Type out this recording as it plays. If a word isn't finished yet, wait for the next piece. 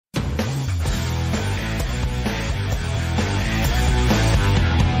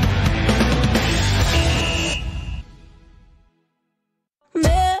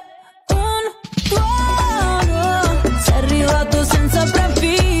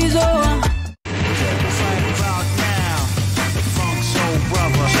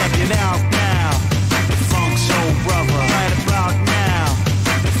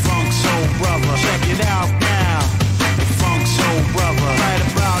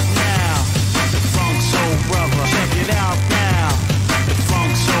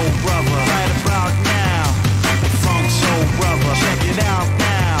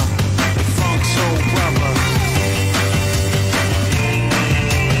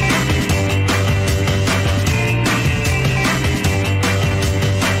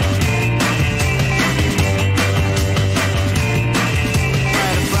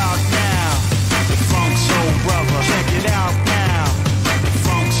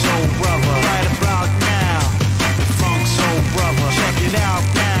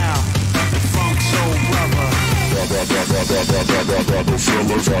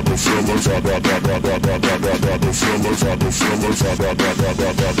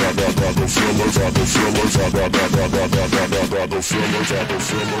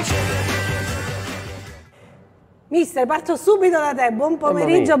Mister, parto subito da te, buon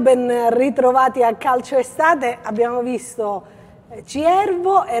pomeriggio, ben ritrovati a Calcio Estate. Abbiamo visto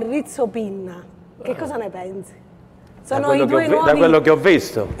Ciervo e Rizzo Pinna, che cosa ne pensi? Sono i due nuovi... Da quello che ho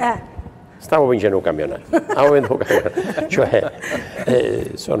visto, stavo vincendo un campionato, cioè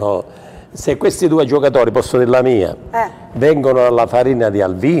se questi due giocatori, posso dire la mia, vengono dalla farina di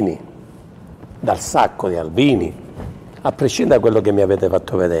Alvini, dal sacco di Alvini, a prescindere da quello che mi avete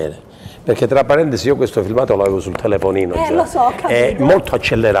fatto vedere. Perché tra parentesi io questo filmato l'avevo sul telefonino, lo so, è molto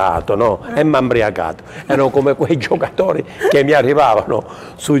accelerato, no? E mi ha imbriacato. Erano come quei giocatori che mi arrivavano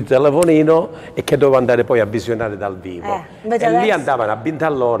sul telefonino e che dovevo andare poi a visionare dal vivo. E lì andavano a 20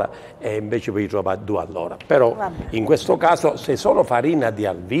 all'ora e invece poi trovavo 2 all'ora. Però in questo caso, se sono farina di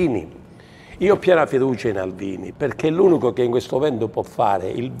Alvini, io ho piena fiducia in Alvini, perché è l'unico che in questo momento può fare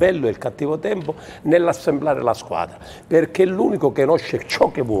il bello e il cattivo tempo nell'assemblare la squadra, perché è l'unico che conosce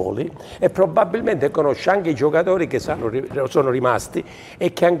ciò che vuole e probabilmente conosce anche i giocatori che sono rimasti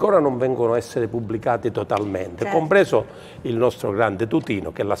e che ancora non vengono a essere pubblicati totalmente, compreso il nostro grande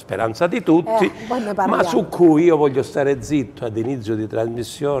Tutino, che è la speranza di tutti, ma su cui io voglio stare zitto ad inizio di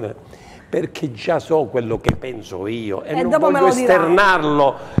trasmissione, perché già so quello che penso io e non voglio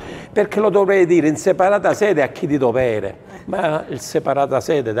esternarlo, perché lo dovrei dire in separata sede a chi di dovere, ma il separata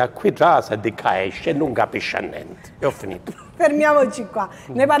sede da qui trasa e di qua esce e non capisce a niente. E ho finito. Fermiamoci qua,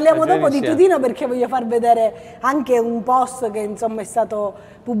 ne parliamo dopo di Tutino, perché voglio far vedere anche un post che insomma è stato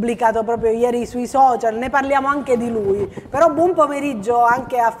pubblicato proprio ieri sui social, ne parliamo anche di lui. Però buon pomeriggio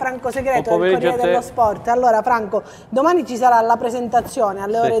anche a Franco Segreto del Corriere dello Sport. Allora Franco, domani ci sarà la presentazione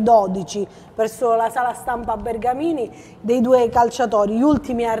alle ore 12 verso la sala stampa Bergamini dei due calciatori, gli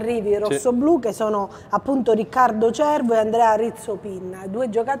ultimi arrivi rossoblù, che sono appunto Riccardo Ciervo e Andrea Rizzo Pinna, due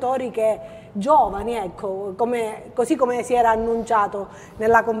giocatori che giovani, ecco, così come si era annunciato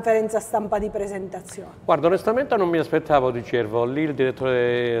nella conferenza stampa di presentazione. Guarda, onestamente non mi aspettavo di Ciervo, lì il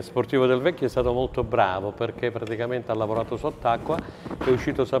direttore sportivo del Vecchio è stato molto bravo, perché praticamente ha lavorato sott'acqua, è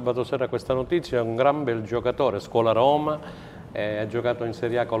uscito sabato sera questa notizia, è un gran bel giocatore, scuola Roma, ha giocato in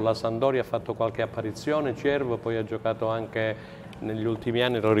Serie A con la Sampdoria, ha fatto qualche apparizione Ciervo, poi ha giocato anche negli ultimi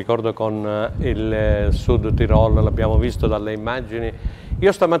anni, lo ricordo, con il Sud Tirol, l'abbiamo visto dalle immagini.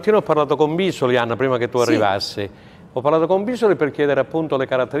 Io stamattina ho parlato con Bisoli, Anna, prima che tu arrivassi. Ho parlato con Bisoli per chiedere appunto le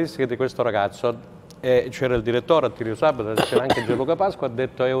caratteristiche di questo ragazzo. C'era il direttore Attilio Sabato, c'era anche Gianluca Pasqua, ha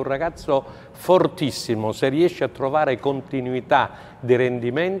detto è un ragazzo fortissimo, se riesce a trovare continuità di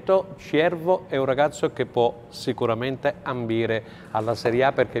rendimento, Ciervo è un ragazzo che può sicuramente ambire alla Serie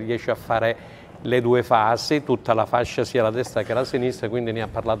A, perché riesce a fare le due fasi, tutta la fascia sia la destra che la sinistra, quindi ne ha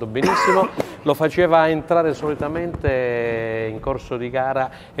parlato benissimo, lo faceva entrare solitamente in corso di gara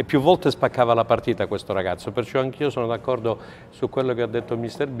e più volte spaccava la partita questo ragazzo, perciò anch'io sono d'accordo su quello che ha detto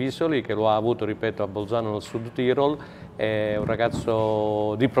mister Bisoli, che lo ha avuto, ripeto, a Bolzano nel Sud Tirol, è un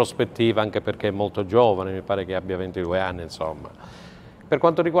ragazzo di prospettiva anche perché è molto giovane, mi pare che abbia 22 anni, insomma. Per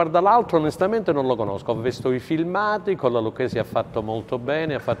quanto riguarda l'altro, onestamente non lo conosco, ho visto i filmati, con la Lucchesi ha fatto molto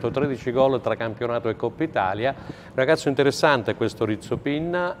bene, ha fatto 13 gol tra campionato e Coppa Italia, ragazzo interessante questo Rizzo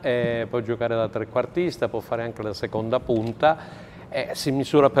Pinna, può giocare da trequartista, può fare anche la seconda punta, si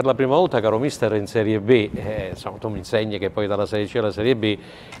misura per la prima volta, caro mister, in Serie B, insomma tu mi insegni che poi dalla Serie C alla Serie B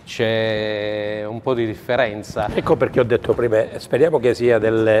c'è un po' di differenza. Ecco perché ho detto prima, speriamo che sia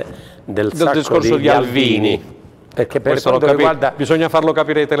del sacco discorso di Alvini. Perché per quanto riguarda, bisogna farlo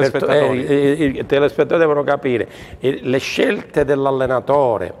capire ai telespettatori. I telespettatori devono capire, le scelte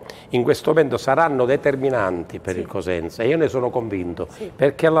dell'allenatore in questo momento saranno determinanti per il Cosenza, e io ne sono convinto,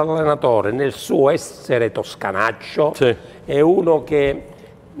 perché l'allenatore nel suo essere toscanaccio è uno che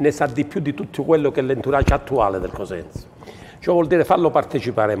ne sa di più di tutto quello che è l'entourage attuale del Cosenza. Ciò vuol dire farlo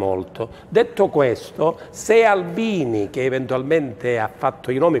partecipare molto. Detto questo, se Alvini, che eventualmente ha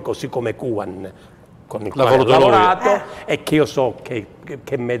fatto i nomi così come Cuan, con il quale ho lavorato e che io so che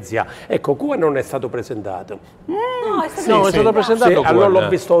mezzi ha. Ecco, Cuba non è stato presentato. No, è stato presentato. Allora l'ho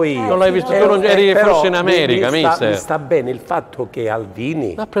visto io. Non l'hai visto tu, non eri forse in America, mi sta bene il fatto che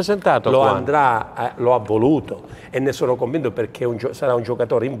Alvini l'ha presentato, lo ha voluto, e ne sono convinto, perché sarà un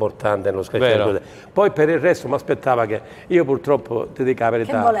giocatore importante nello scacciatore. Poi per il resto mi aspettava che io, purtroppo, ti dico la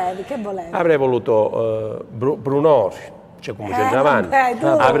verità, che volevi? avrei voluto Brunori, cioè come centravanti,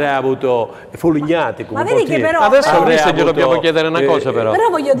 avrei avuto Fulignati come portiere. Adesso gli dobbiamo chiedere una cosa, però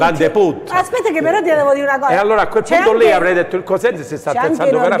voglio dire, aspetta che però ti devo dire una cosa, e allora a quel punto lì avrei detto il Cosenza si sta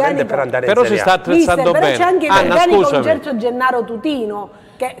attrezzando veramente per andare in Serie A. Però si sta attrezzando bene. Però c'è anche in organico un certo Gennaro Tutino,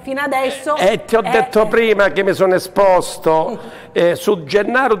 che fino adesso... E ti ho detto prima che mi sono esposto su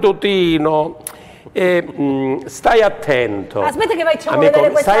Gennaro Tutino. Stai attento. Aspetta che facciamo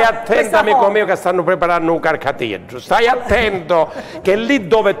vedere questa. Stai attento, amico mio, che stanno preparando un carcateggio. Stai attento che lì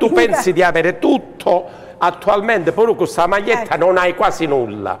dove tu pensi di avere tutto, attualmente pure con questa maglietta non hai quasi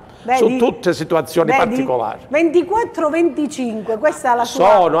nulla. Su tutte situazioni particolari. 24-25, questa è la sua...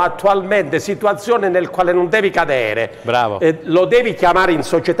 Sono attualmente situazioni nel quale non devi cadere. Bravo. Lo devi chiamare in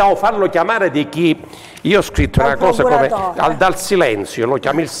società o farlo chiamare di chi... Io ho scritto una cosa come dal silenzio, lo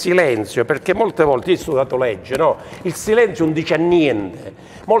chiami il silenzio, perché molte volte, io ho studiato legge, no? Il silenzio non dice niente.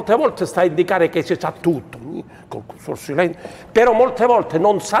 Molte volte sta a indicare che si sa tutto, sul silenzio, però molte volte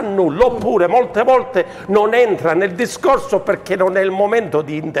non sa nulla, oppure molte volte non entra nel discorso perché non è il momento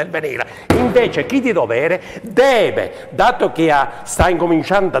di intervenire. Invece chi di dovere deve, dato che sta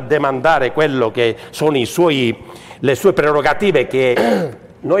incominciando a demandare quello che sono le sue prerogative che...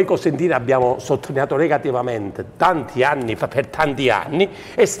 Noi Cosentini abbiamo sottolineato negativamente per tanti anni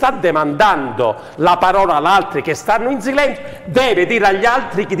e sta demandando la parola ad altri che stanno in silenzio, deve dire agli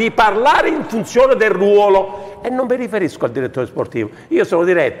altri di parlare in funzione del ruolo. E non mi riferisco al direttore sportivo, io sono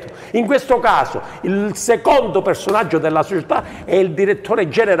diretto. In questo caso il secondo personaggio della società è il direttore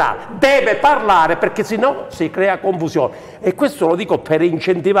generale, deve parlare perché sennò si crea confusione. E questo lo dico per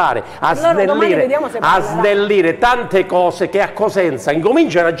incentivare a snellire tante cose che a Cosenza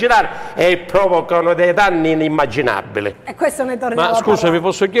incominciano a girare e provocano dei danni inimmaginabili. E questo ne torniamo. Ma scusa, vi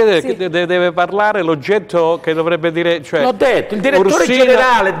posso chiedere che deve parlare l'oggetto che dovrebbe dire, cioè... L'ho detto, il direttore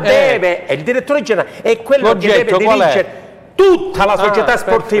generale deve, il direttore generale è quello che deve dirigere tutta la società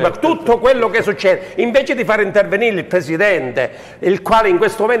sportiva, tutto quello che succede, invece di far intervenire il Presidente, il quale in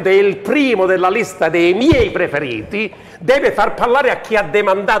questo momento è il primo della lista dei miei preferiti, deve far parlare a chi ha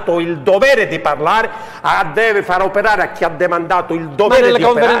demandato il dovere di parlare, deve far operare a chi ha demandato il dovere di operare. Ma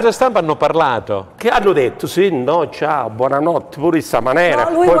nelle conferenze stampa hanno parlato. Che hanno detto? Sì, no, ciao, buonanotte, pure in questa maniera,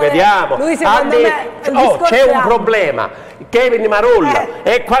 no, poi vediamo. Lui secondo me c'è un problema. Kevin Marulla,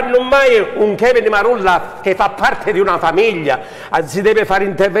 e quando mai un Kevin Marulla che fa parte di una famiglia si deve far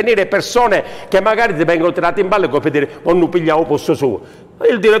intervenire persone che magari ti vengono tirate in ballo come per dire non pigliamo posto suo.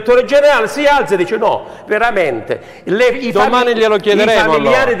 Il direttore generale si alza e dice no, veramente. Domani glielo chiederemo.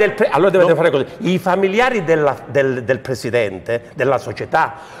 Allora dovete fare così. I familiari del Presidente, della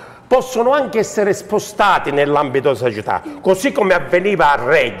società, possono anche essere spostati nell'ambito della società, così come avveniva a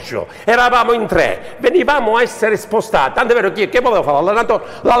Reggio. Eravamo in 3, venivamo a essere spostati. Tanto è vero che voleva fare l'allenatore?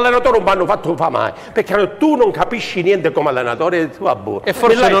 L'allenatore non mi hanno fatto fa mai, perché tu non capisci niente come allenatore. E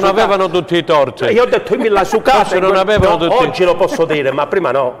forse non avevano tutti i torti. Io ho detto io mi la su casa, oggi lo posso dire, ma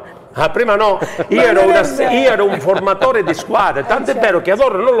prima no. Prima no, io ero un formatore di squadre, tant'è vero che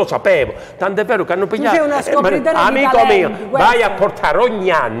loro non lo sapevo, tant'è vero che hanno pigliato. Amico mio, vai a portare ogni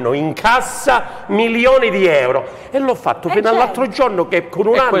anno in cassa milioni di euro e l'ho fatto fino all'altro giorno che con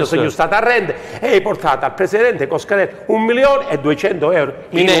un anno sono stato a rendere e hai portato al Presidente Coscarelli 1.200.000 euro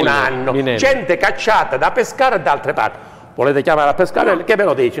in un anno. Gente cacciata da pescare e da altre parti. Volete chiamare a pescare? No. Che me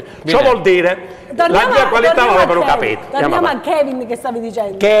lo dice? Ciò vuol dire la mia qualità non l'avevano capito. Torniamo a Kevin che stavi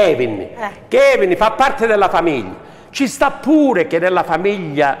dicendo. Kevin fa parte della famiglia. Ci sta pure che nella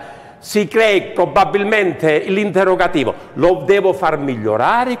famiglia si crei probabilmente l'interrogativo. Lo devo far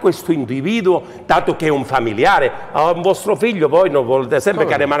migliorare questo individuo, dato che è un familiare? A un vostro figlio voi non volete sempre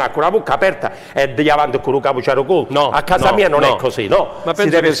che rimane con la bocca aperta e di avanti con un capucciaro culo? No, a casa mia non è così, no? Ma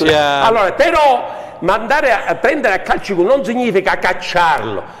penso che sia... Allora, però... mandare a prendere a calci non significa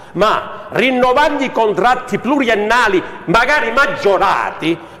cacciarlo, ma rinnovargli i contratti pluriennali, magari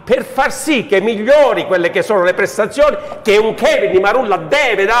maggiorati, per far sì che migliori quelle che sono le prestazioni che un Kevin Marulla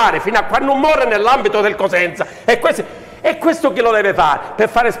deve dare fino a quando non muore nell'ambito del Cosenza. E questo chi lo deve fare? Per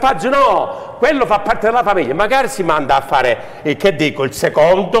fare spazio? No, quello fa parte della famiglia. Magari si manda a fare, il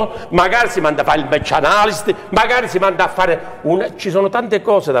secondo, magari si manda a fare il match analyst, magari si manda a fare ci sono tante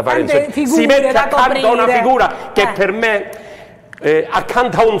cose da fare. Si mette accanto a una figura che per me,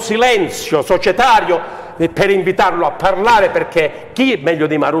 accanto a un silenzio societario, per invitarlo a parlare, perché chi meglio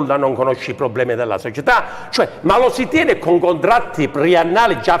di Marulla non conosce i problemi della società, ma lo si tiene con contratti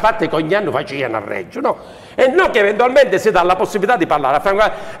triennali già fatti che ogni anno facevano a Reggio, no? E non che eventualmente si dà la possibilità di parlare a Franco,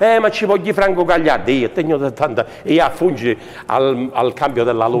 ma ci voglio Franco Gagliardi, io tengo tanto, io affungi al cambio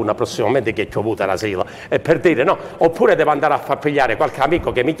della luna prossimamente che ci ho avuto la sera, e per dire no, oppure devo andare a far pigliare qualche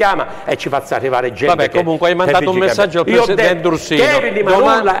amico che mi chiama e ci faccia arrivare gente. Vabbè, comunque hai mandato un messaggio al Presidente Ursino. Kevin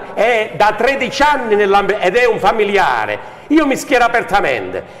Marulla è da 13 anni nell'ambito ed è un familiare, io mi schiero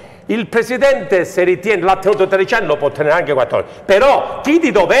apertamente. il Presidente, se ritiene l'ha tenuto 13 anni, lo può tenere anche 14, però chi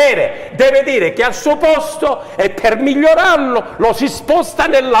di dovere deve dire che al suo posto e per migliorarlo lo si sposta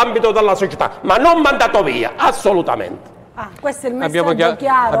nell'ambito della società, ma non mandato via, assolutamente. Questo è il messaggio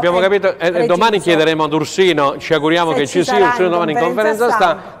chiaro. Abbiamo capito, domani chiederemo ad Ursino, ci auguriamo che ci sia Ursino domani in conferenza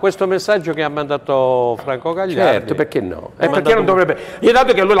stampa, questo messaggio che ha mandato Franco Gagliardi. Certo, perché no? Perché non dovrebbe? Io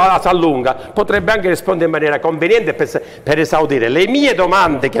dato che lui la sa lunga, potrebbe anche rispondere in maniera conveniente per esaudire le mie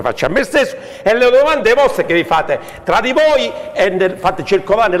domande che faccio a me stesso e le domande vostre che vi fate tra di voi e fate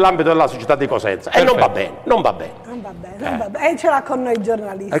circolare nell'ambito della società di Cosenza. E non va bene, non va bene. Non va bene, non va bene. E ce l'ha con noi i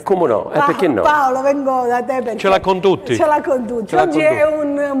giornalisti. E come no? E perché no? Paolo, vengo da te perché... Ce l'ha con tutti. Ce l'ha con tutti. Oggi è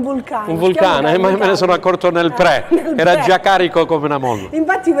un vulcano. Un vulcano, ma me ne sono accorto nel pre. Era già carico come una molla.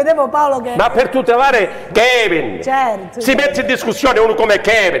 Infatti vedevo Paolo che... Ma per tutelare Kevin. Certo. Si mette in discussione uno come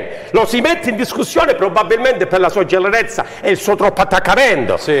Kevin. Lo si mette in discussione probabilmente per la sua generezza e il suo troppo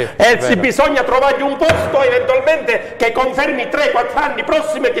attaccamento. Sì, e bisogna trovargli un posto eventualmente che confermi 3-4 anni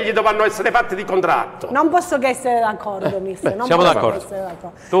prossimi che gli dovranno essere fatti di contratto. Non posso che essere d'accordo, mister. Siamo d'accordo.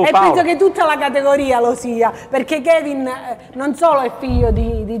 E penso che tutta la categoria lo sia, perché Kevin non solo è figlio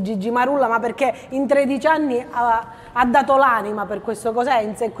di Gigi Marulla, ma perché in 13 anni ha dato l'anima per questo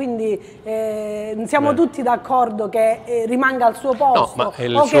Cosenza e quindi siamo tutti d'accordo che rimanga al suo posto. No, ma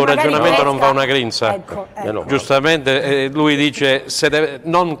il suo ragionamento non va una grinza. Ecco. Giustamente lui dice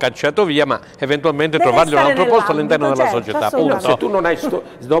non cacciato via, ma eventualmente trovargli un altro posto all'interno della società. Se tu non hai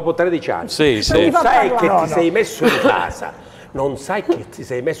dopo 13 anni, sì. sai che ti sei messo in casa. Non sai che ti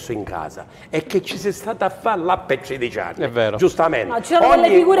sei messo in casa e che ci sei stata a fare là per 16 anni. È vero. Giustamente. No, ci sono delle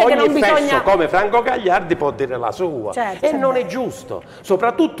figure che non bisogna... come Franco Gagliardi può dire la sua. Certo, e non è giusto.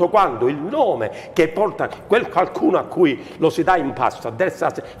 Soprattutto quando il nome che porta qualcuno a cui lo si dà in pasto, a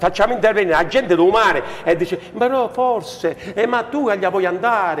destra, facciamo intervenire la gente umana e dice ma no forse, ma tu gli vuoi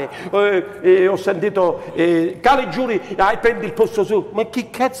andare? Ho sentito Cali Giuri, prendi il posto su. Ma chi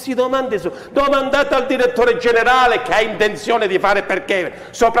cazzo domande su? Domandate al direttore generale che ha intenzione di fare, perché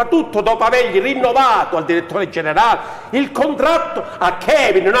soprattutto dopo avergli rinnovato al direttore generale il contratto a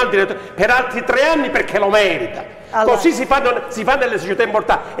Kevin, non al direttore, per altri 3 anni perché lo merita. Allora. Così si fa nelle società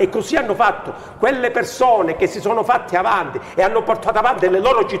importanti e così hanno fatto quelle persone che si sono fatte avanti e hanno portato avanti le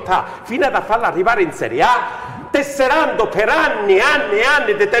loro città fino a farla arrivare in Serie A, tesserando per anni e anni e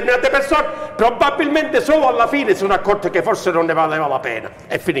anni determinate persone, probabilmente solo alla fine si sono accorte che forse non ne valeva la pena.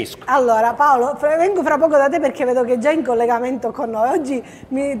 E finisco. Allora Paolo, vengo fra poco da te perché vedo che è già in collegamento con noi. Oggi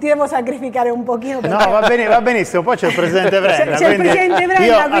ti devo sacrificare un pochino. No, va benissimo, poi c'è il Presidente Vrenna. C'è il Presidente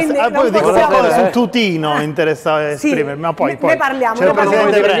Vrenna, quindi poi dico una cosa su Tutino, interessava esprimermi, ma poi ne parliamo. C'è il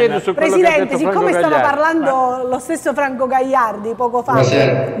Presidente Vrenna. Presidente, siccome stava parlando lo stesso Franco Gagliardi poco fa,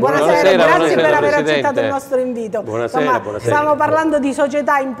 buonasera, grazie per aver accettato il nostro invito. Buonasera. Stiamo parlando di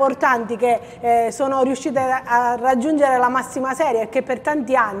società importanti che sono riuscite a raggiungere la massima serie e che per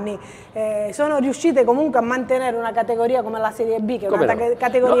tanti anni sono riuscite comunque a mantenere una categoria come la Serie B, che è una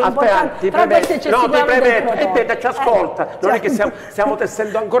categoria importante. Ti premetto, ci ascolta, non è che stiamo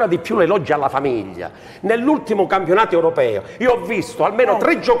tessendo ancora di più l'elogio alla famiglia. Nell'ultimo campionato europeo io ho visto almeno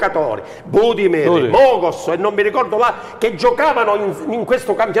 3 giocatori, Budimir, Mogos e non mi ricordo là, che giocavano in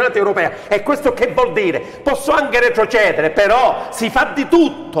questo campionato europeo. E questo che vuol dire? Posso anche retrocedere, però si fa di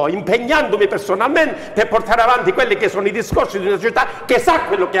tutto, impegnandomi personalmente per portare avanti quelli che sono i discorsi di una società che sa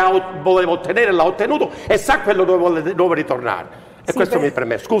quello che voleva ottenere, l'ha ottenuto e sa quello dove vuole ritornare. E questo mi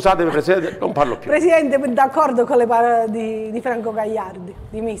permette. Scusatemi Presidente, non parlo più. Presidente, d'accordo con le parole di Franco Gagliardi,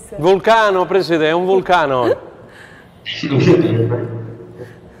 di mister? Vulcano, Presidente, è un vulcano.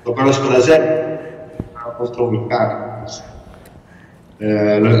 Lo conosco da sempre, è un nostro vulcano.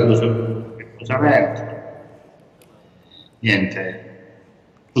 Lo so bene. Niente,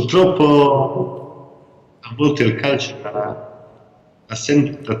 purtroppo a volte il calcio ha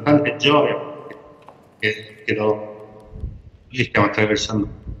sempre tante gioie che noi stiamo attraversando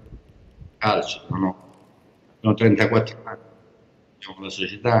il calcio, sono 34 anni, siamo la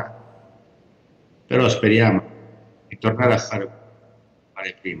società, però speriamo di tornare a fare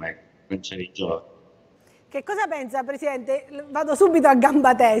prima, penso di gioco. Che cosa pensa, Presidente? Vado subito a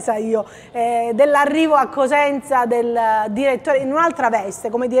gamba tesa io, dell'arrivo a Cosenza del direttore, in un'altra veste,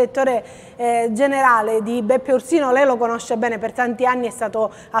 come direttore generale di Beppe Ursino. Lei lo conosce bene, per tanti anni è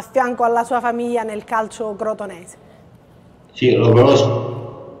stato a fianco alla sua famiglia nel calcio crotonese. Sì, lo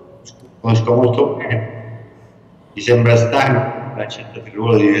conosco molto bene, mi sembra strano che ha accettato il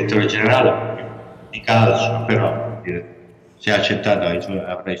ruolo di direttore generale di calcio, però se ha accettato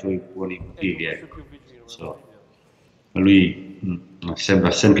avrà i suoi buoni motivi. Ma lui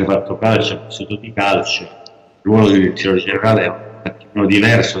ha sempre fatto calcio, ha vissuto di calcio, il ruolo di direttore generale attimo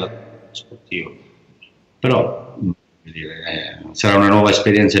diverso dal sportivo, però sarà una nuova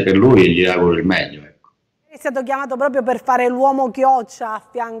esperienza per lui e gli auguro il meglio. È stato chiamato proprio per fare l'uomo chioccia a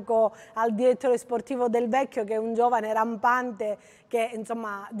fianco al direttore sportivo del Vecchio, che è un giovane rampante che,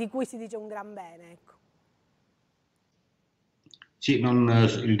 insomma, di cui si dice un gran bene. Ecco. Sì,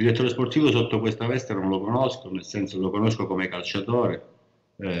 il direttore sportivo sotto questa veste non lo conosco, nel senso lo conosco come calciatore.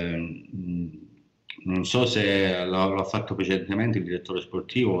 Non so se l'ha fatto precedentemente il direttore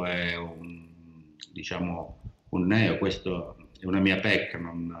sportivo, è diciamo, un neo, questo è una mia pecca,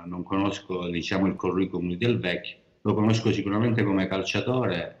 non conosco, diciamo, il curriculum del Vecchio, lo conosco sicuramente come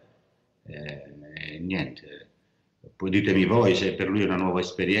calciatore, niente, poi ditemi voi se per lui è una nuova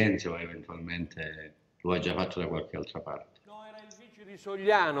esperienza o eventualmente lo ha già fatto da qualche altra parte. No, era il vice di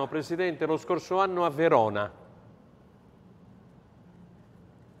Sogliano, Presidente, lo scorso anno a Verona.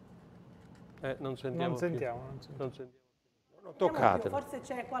 Non sentiamo. Non toccate. Forse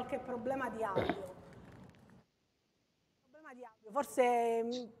c'è qualche problema di audio. Forse,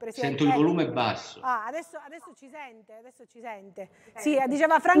 Presidente... Sento il volume basso. Ah, adesso ci sente. Sì,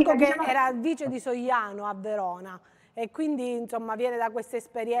 diceva Franco che era vice di Sogliano a Verona e quindi, insomma, viene da questa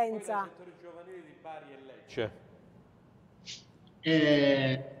esperienza. Poi il giovanile di Bari e Lecce.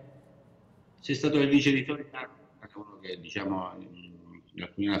 Sei stato il vice di Sogliano, uno che, diciamo,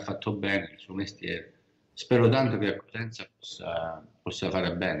 alcuni ha fatto bene il suo mestiere. Spero tanto che a Cosenza possa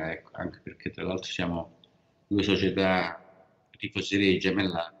fare bene, ecco, anche perché tra l'altro siamo due società tifoserie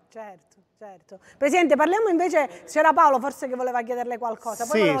gemellari. Certo. Presidente, parliamo invece, c'era Paolo forse che voleva chiederle qualcosa.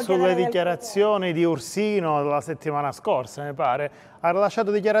 Poi sì, sulle dichiarazioni di Ursino la settimana scorsa, mi pare. Ha rilasciato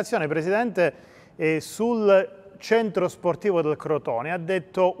dichiarazione, Presidente, sul centro sportivo del Crotone. Ha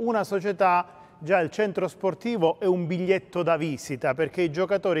detto una società, già il centro sportivo è un biglietto da visita, perché i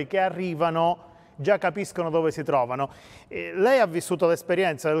giocatori che arrivano già capiscono dove si trovano. Lei ha vissuto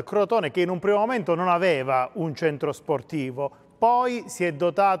l'esperienza del Crotone, che in un primo momento non aveva un centro sportivo, poi si è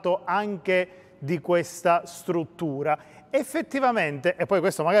dotato anche di questa struttura. Effettivamente, e poi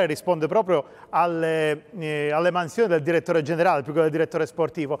questo magari risponde proprio alle mansioni del direttore generale più che del direttore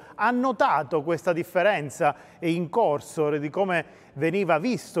sportivo, ha notato questa differenza in corso di come veniva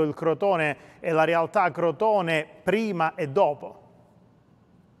visto il Crotone e la realtà Crotone prima e dopo?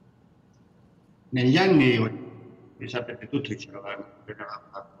 Negli anni, voi sapete tutti, c'era il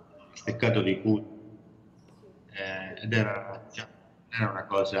steccato di cui ed era una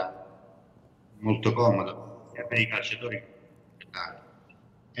cosa molto comoda per i calciatori.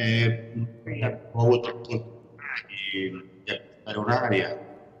 Ho avuto l'opportunità di acquistare un'area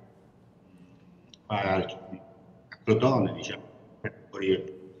a Crotone, diciamo,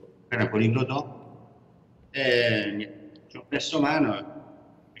 appena fuori Crotone, e ci ho messo mano e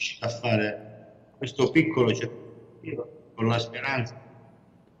sono riuscito a fare questo piccolo cerchio con la speranza,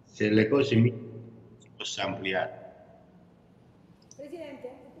 se le cose si possa ampliare. Presidente,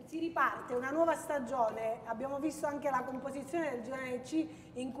 si riparte una nuova stagione, abbiamo visto anche la composizione del girone C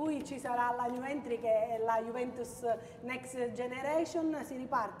in cui ci sarà la new entry che è la Juventus Next Generation, si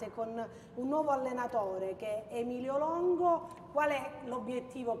riparte con un nuovo allenatore che è Emilio Longo. Qual è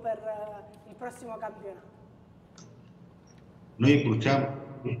l'obiettivo per il prossimo campionato? Noi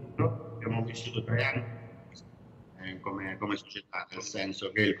purtroppo abbiamo vissuto 3 anni come società, nel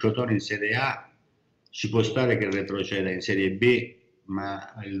senso che il Crotone in Serie A ci può stare che retroceda in Serie B,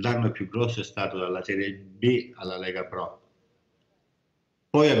 ma il danno più grosso è stato dalla Serie B alla Lega Pro.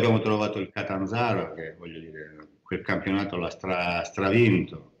 Poi abbiamo trovato il Catanzaro, che voglio dire, quel campionato l'ha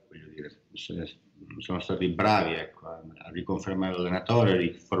stravinto, voglio dire, sono stati bravi, ecco, a riconfermare l'allenatore, a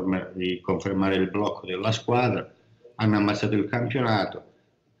riconfermare il blocco della squadra, hanno ammazzato il campionato.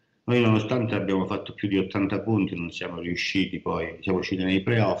 Noi, nonostante abbiamo fatto più di 80 punti, non siamo riusciti, poi siamo usciti nei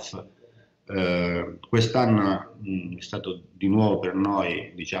playoff. Quest'anno è stato di nuovo per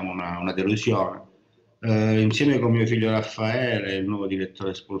noi, diciamo, una delusione. Insieme con mio figlio Raffaele, il nuovo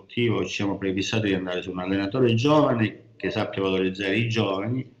direttore sportivo, ci siamo prefissati di andare su un allenatore giovane che sappia valorizzare i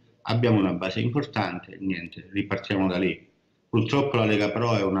giovani. Abbiamo una base importante, niente, ripartiamo da lì. Purtroppo la Lega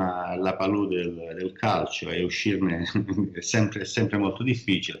Pro è la palude del calcio e uscirne è sempre molto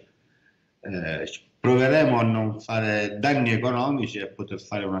difficile. Proveremo a non fare danni economici e a poter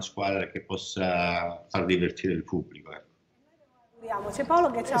fare una squadra che possa far divertire il pubblico. C'è Paolo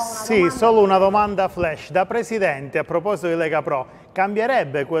che c'ha una domanda. Sì, solo una domanda flash. Da Presidente, a proposito di Lega Pro,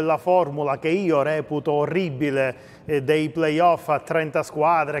 cambierebbe quella formula che io reputo orribile dei playoff a 30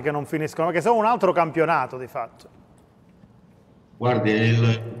 squadre che non finiscono, che sono un altro campionato di fatto? Guardi,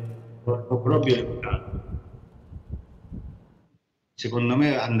 proprio secondo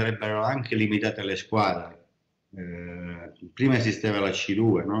me andrebbero anche limitate le squadre, prima esisteva la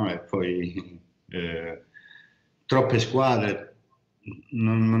C2, no? E poi troppe squadre,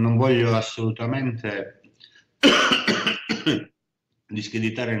 non voglio assolutamente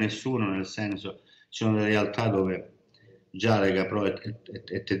discreditare nessuno, nel senso, ci sono delle realtà dove già la Lega Pro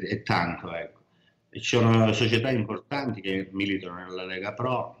è tanto, ecco. E ci sono società importanti che militano nella Lega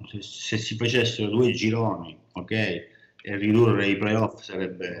Pro. Se si facessero 2 gironi, ok, e ridurre i playoff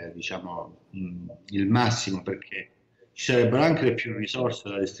sarebbe, diciamo, il massimo, perché ci sarebbero anche più risorse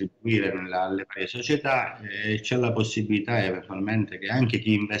da distribuire alle varie società, e c'è la possibilità eventualmente che anche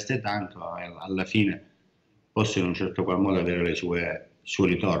chi investe tanto alla fine possa in un certo qual modo avere il suo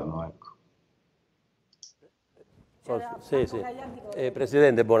ritorno, ecco. Sì.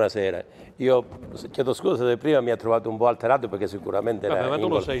 Presidente, buonasera. Io chiedo scusa se prima mi ha trovato un po' alterato, perché sicuramente vabbè, ma tu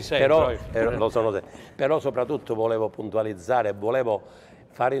lo sei sempre, lo sono sempre. Però soprattutto volevo puntualizzare, volevo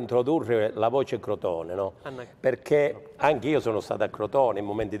far introdurre la voce Crotone, no? Perché anche io sono stato a Crotone in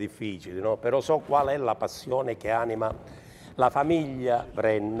momenti difficili, no? Però so qual è la passione che anima la famiglia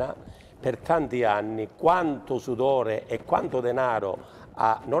Vrenna per tanti anni, quanto sudore e quanto denaro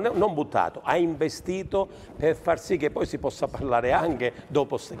non buttato, ha investito per far sì che poi si possa parlare anche,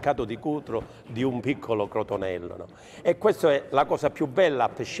 dopo steccato di Cutro, di un piccolo crotonello, no? E questa è la cosa più bella, a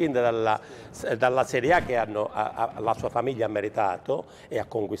prescindere dalla Serie A che la sua famiglia ha meritato e ha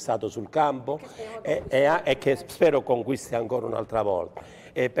conquistato sul campo, e che spero conquisti ancora un'altra volta.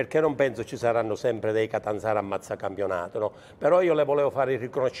 Perché non penso ci saranno sempre dei Catanzaro ammazzacampionato, no? Però io le volevo fare il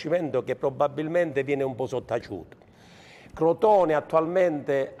riconoscimento che probabilmente viene un po' sottaciuto. Crotone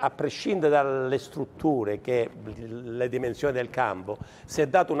attualmente, a prescindere dalle strutture, le dimensioni del campo, si è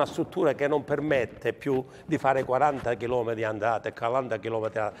data una struttura che non permette più di fare 40 km di andata e 40 km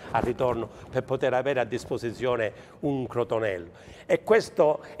al ritorno per poter avere a disposizione un crotonello. E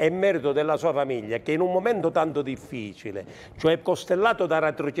questo è merito della sua famiglia, che in un momento tanto difficile, cioè costellato da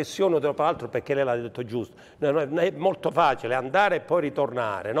retrocessione, tra l'altro, perché lei l'ha detto giusto, è molto facile andare e poi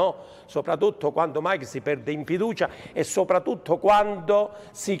ritornare, no? Soprattutto quando mai si perde in fiducia e soprattutto quando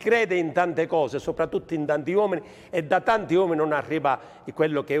si crede in tante cose, soprattutto in tanti uomini, e da tanti uomini non arriva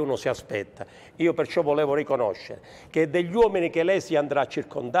quello che uno si aspetta. Io perciò volevo riconoscere che degli uomini che lei si andrà a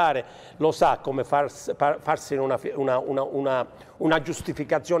circondare lo sa come farsi una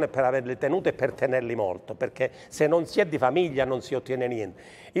giustificazione per averli tenuti e per tenerli molto, perché se non si è di famiglia non si ottiene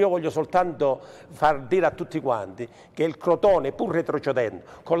niente. Io voglio soltanto far dire a tutti quanti che il Crotone, pur retrocedendo,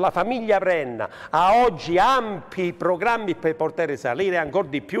 con la famiglia Vrenna, ha oggi ampi programmi per poter risalire ancora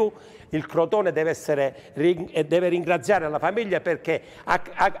di più. Il Crotone deve ringraziare la famiglia, perché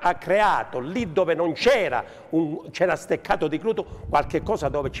ha creato lì dove non c'era steccato di crudo qualche cosa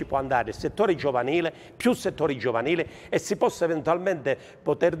dove ci può andare il settore giovanile, più settori giovanili, e si possa eventualmente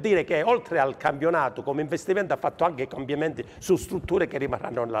poter dire che oltre al campionato come investimento ha fatto anche cambiamenti su strutture che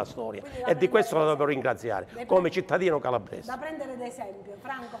rimarranno nella storia, e di questo lo devo ringraziare come cittadino calabrese. Da prendere ad esempio.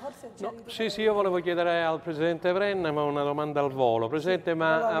 Franco, forse c'è Sì, io volevo chiedere al Presidente Vrenna una domanda al volo. Presidente,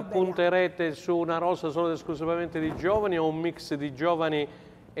 ma appunterete su una rosa solo ed esclusivamente di giovani o un mix di giovani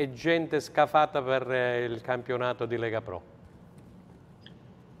e gente scafata per il campionato di Lega Pro?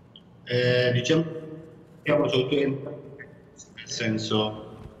 Diciamo nel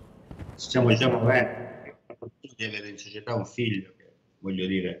senso, stiamo bene di avere in società un figlio che, voglio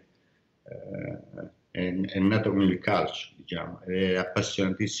dire, è nato con il calcio, diciamo, è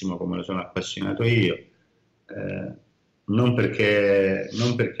appassionatissimo come lo sono appassionato io, non perché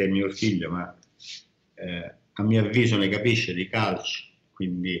è mio figlio, ma a mio avviso ne capisce di calcio,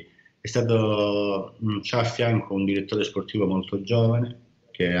 quindi c'ha a fianco un direttore sportivo molto giovane,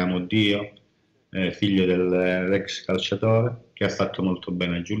 che amo Dio, figlio dell'ex calciatore, che ha fatto molto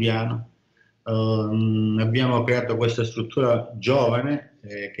bene a Giuliano. Abbiamo creato questa struttura giovane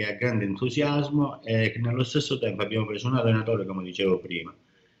che ha grande entusiasmo, e che nello stesso tempo abbiamo preso un allenatore, come dicevo prima,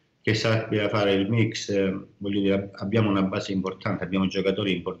 che sappia fare il mix. Voglio dire, abbiamo una base importante, abbiamo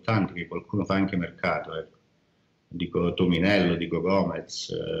giocatori importanti che qualcuno fa anche mercato, ecco. Dico Tominello, dico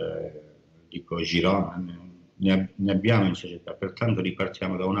Gomez, dico Giron, ne abbiamo in società, pertanto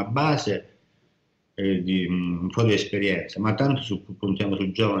ripartiamo da una base di un po' di esperienza, ma tanto puntiamo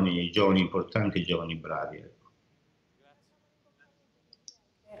su giovani importanti, giovani bravi, ecco.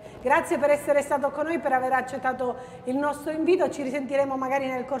 Grazie per essere stato con noi, per aver accettato il nostro invito. Ci risentiremo magari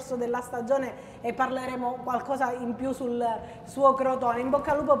nel corso della stagione e parleremo qualcosa in più sul suo Crotone. In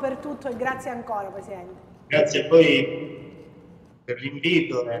bocca al lupo per tutto e grazie ancora, Presidente. Grazie a voi per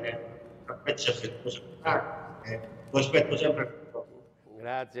l'invito e affettuoso. Lo aspetto sempre.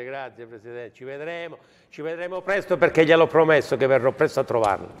 Grazie, grazie Presidente, ci vedremo presto perché gliel'ho promesso che verrò presto a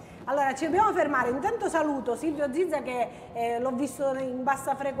trovarlo. Allora, ci dobbiamo fermare. Intanto saluto Silvio Zizza che l'ho visto in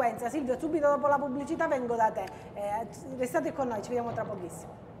bassa frequenza. Silvio, subito dopo la pubblicità vengo da te. Restate con noi, ci vediamo tra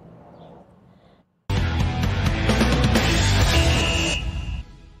pochissimo.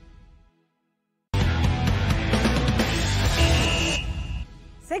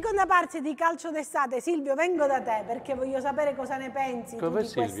 Seconda parte di Calcio d'estate. Silvio, vengo da te perché voglio sapere cosa ne pensi tu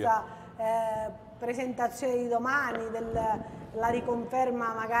di questa presentazione di domani, della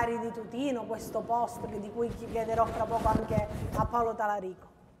riconferma magari di Tutino, questo post di cui chiederò fra poco anche a Paolo Talarico.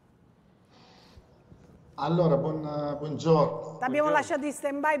 Allora, buongiorno. Ti abbiamo lasciato in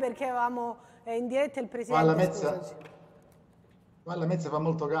stand-by perché avevamo in diretta il Presidente. Qua alla Mezza fa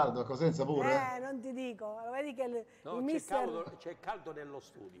molto caldo, a Cosenza pure? Non ti dico, lo vedi che il mister... C'è caldo nello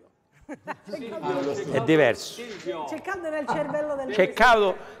studio. È diverso. C'è caldo nel cervello del C'è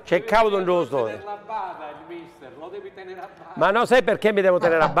caldo nello studio. A bada il mister, lo devi tenere a bada. Ma non sai perché mi devo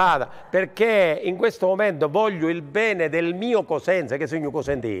tenere a bada? Perché in questo momento voglio il bene del mio Cosenza, che sono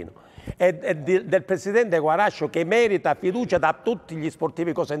cosentino, e del Presidente Guarascio, che merita fiducia da tutti gli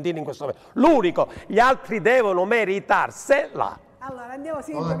sportivi cosentini in questo momento. L'unico, gli altri devono meritarsela. Allora andiamo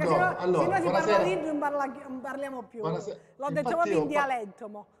Silvio, perché se no si parla di non parliamo più. L'ho detto proprio in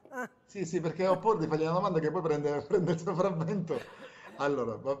dialetto. Sì, perché ho paura di fargli una domanda che poi prende il suo frammento.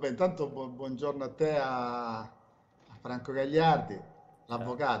 Allora, vabbè, intanto buongiorno a te, a Franco Gagliardi,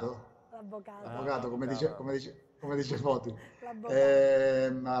 l'avvocato. L'avvocato, come dice Foti.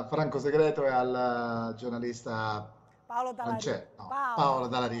 A Franco Segreto e al giornalista Paolo Talarico. Paolo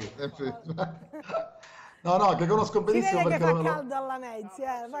Talarico. No, che conosco benissimo. Si vede perché che fa caldo alla Mezzi,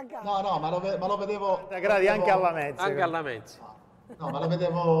 fa caldo. No, ma lo vedevo... gradi anche alla Mezzi. Anche alla Mezzi. No, ma lo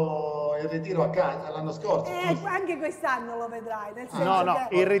vedevo in ritiro l'anno scorso. Anche quest'anno lo vedrai. Nel senso No,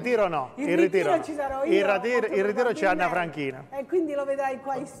 il ritiro no. Il ritiro ci sarò io. Il ritiro c'è Anna Franchina. E quindi lo vedrai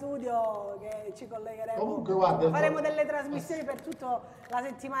qua in studio che ci collegheremo. Comunque, guarda, faremo delle trasmissioni per tutta la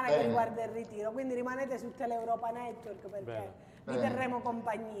settimana che riguarda il ritiro. Quindi rimanete su Teleeuropa Network perché vi terremo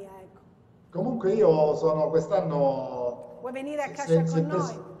compagnia, ecco. Comunque io sono quest'anno... Vuoi venire a caccia con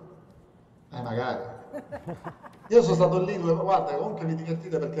noi? Magari. Io sono stato lì guarda, comunque vi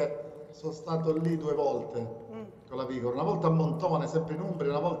divertite perché sono stato lì 2 volte con la Vigor. Una volta a Montone, sempre in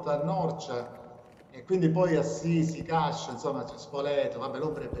Umbria, una volta a Norcia, e quindi poi Assisi, Cascia, insomma c'è Spoleto, vabbè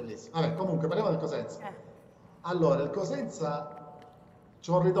l'Umbria è bellissima. Vabbè, comunque parliamo del Cosenza. Allora, il Cosenza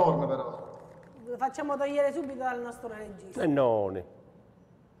c'è un ritorno però. Lo facciamo togliere subito dal nostro regista.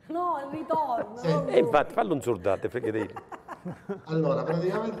 No, il ritorno. Sì. Infatti, fallo un sordate, fregate. Allora,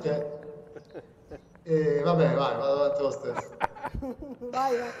 praticamente... vabbè, vai, vado avanti lo stesso.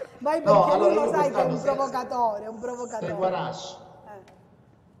 Vai perché lui lo sai che è un provocatore, Se Guarasci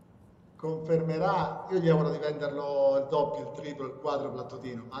confermerà, io gli auguro di venderlo il doppio, il triplo, il quadruplo a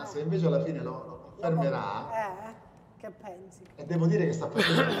Tutino, ma se invece alla fine lo confermerà... che pensi? E devo dire che sta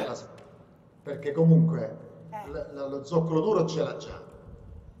facendo bene la squadra, perché comunque lo zoccolo duro ce l'ha già.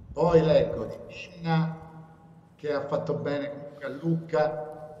 Poi leggo di Pinna che ha fatto bene comunque a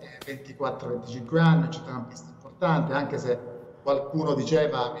Lucca, 24-25 anni, un centrocampista importante, anche se qualcuno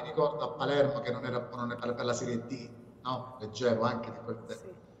diceva, mi ricordo a Palermo, che non era buono per la Serie D, no? Leggevo anche di quel tempo.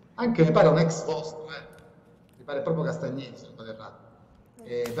 Sì. Anche mi pare un ex vostro, mi pare proprio Castagnini, se non vado errato.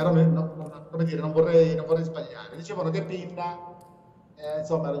 Però come dire, non vorrei sbagliare. Dicevano che Pinna,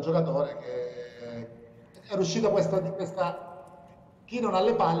 insomma, era un giocatore che era uscito questa chi non ha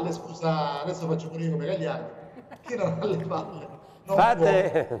le palle, scusa, adesso faccio pure io come Gagliardi, chi non ha le palle non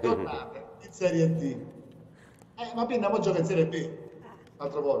può tornare in Serie D. Ma Pinna mo gioca in Serie B,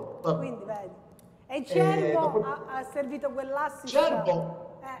 l'altro volta. Quindi vedi. E Cervo ha servito quell'assist.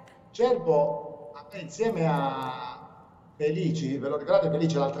 Cervo insieme a Felici, ve lo ricordate?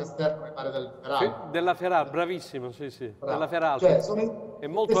 Felici è l'altro esterno, mi pare del Ferrari. Della Ferrari, bravissimo, sì. Bravo. Della Ferrari. Cioè, è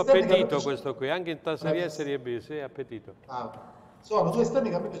molto appetito questo qui, anche in Serie A e Serie B, sì, è appetito. Sono 2 esterni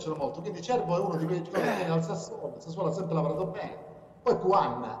che a me piacciono molto, quindi Cervo è uno di quei giocatori che viene al Sassuolo, il Sassuolo ha sempre lavorato bene. Poi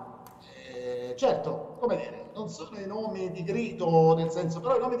Juan, certo, come dire, non sono i nomi di grido, nel senso,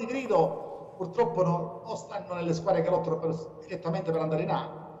 però i nomi di grido purtroppo o stanno nelle squadre che lottano direttamente per andare in A,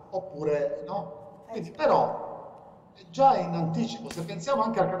 oppure no. Quindi, però, già in anticipo, se pensiamo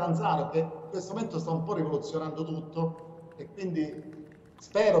anche al Catanzaro, che in questo momento sta un po' rivoluzionando tutto, e quindi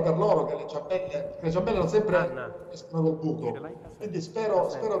spero per loro che le ciambelle non sempre escono col buco, quindi spero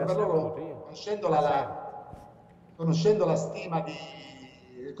per loro, conoscendo la stima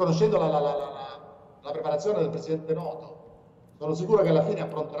conoscendo la preparazione del Presidente Noto, sono sicuro che alla fine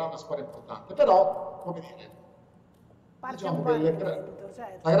appronterà una squadra importante. Però, come dire, diciamo che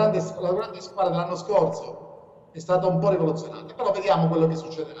la grande squadra dell'anno scorso è stata un po' rivoluzionata, però vediamo quello che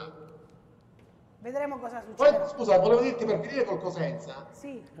succederà. Vedremo cosa succederà. Poi, scusa, volevo dirti per finire col Cosenza.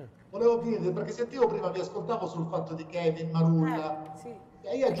 Sì. Volevo finire perché sentivo prima, vi ascoltavo sul fatto di Kevin, Marulla. Sì.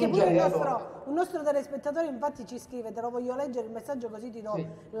 E io aggiungerei Un nostro telespettatore infatti ci scrive, te lo voglio leggere il messaggio così ti do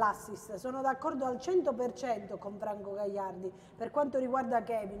l'assist. Sono d'accordo al 100% con Franco Gagliardi per quanto riguarda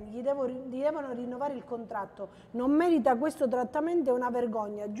Kevin, gli devono rinnovare il contratto, non merita questo trattamento, è una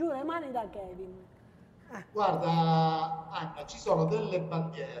vergogna, giù le mani da Kevin. Guarda Anna, ci sono delle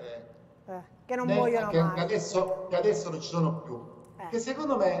bandiere che non vogliono mai. Che adesso non ci sono più, che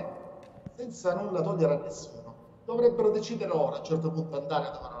secondo me, senza nulla togliere a nessuno, dovrebbero decidere ora a un certo punto andare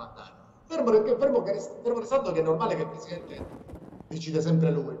dove non andare. Fermo restando che è normale che il Presidente decide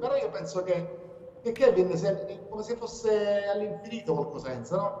sempre lui, però io penso che Kevin è come se fosse all'infinito col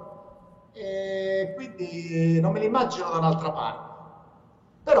Cosenza, no? E quindi non me lo immagino da un'altra parte.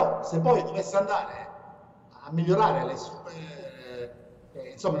 Però se poi dovesse andare a migliorare le sue,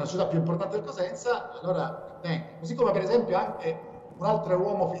 insomma, una città più importante del Cosenza, allora bene. Così come per esempio anche un altro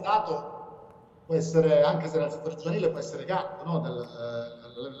uomo fidato può essere, anche se nel settore giovanile, può essere Gatto, no?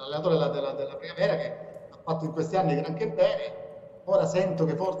 L'allenatore della primavera che ha fatto in questi anni granché bene. Ora sento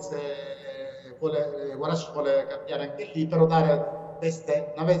che forse Guarasci vuole cambiare anche lì, però dare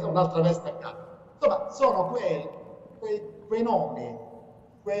un'altra veste a Gatto. Insomma, sono quei nomi,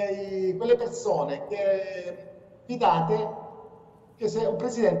 quelle persone fidate, che se un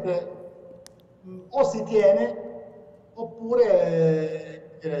presidente o si tiene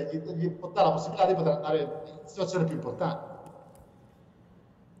oppure gli può dare la possibilità di poter andare in situazioni più importanti.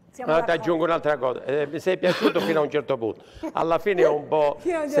 Ti aggiungo un'altra cosa, mi sei piaciuto fino a un certo punto, alla fine un po'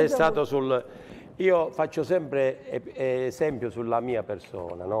 sei stato sul... Io faccio sempre esempio sulla mia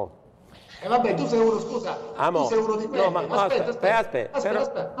persona, no? E vabbè, tu sei uno, scusa, tu sei uno di quelli. No, ma aspetta,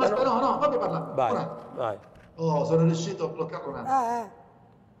 no, fammi parlare. Vai. Oh, sono riuscito a bloccarlo un attimo.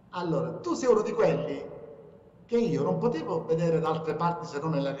 Allora, tu sei uno di quelli che io non potevo vedere da altre parti se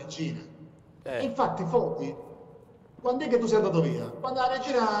non nella regina. E infatti Foti, quando è che tu sei andato via? Quando la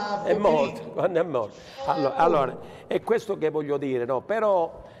regina è morta, quando è morta. Allora, è questo che voglio dire, no?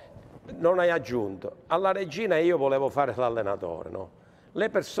 Però non hai aggiunto. Alla regina io volevo fare l'allenatore, no? Le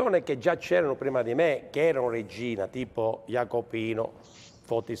persone che già c'erano prima di me, che erano regina, tipo Jacopino,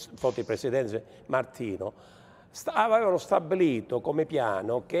 Foti Presidente, Martino, avevano stabilito come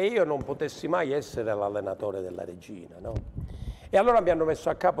piano che io non potessi mai essere l'allenatore della regina, no? E allora mi hanno messo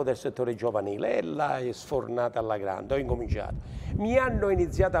a capo del settore giovanile e là è sfornata alla grande, ho incominciato. Mi hanno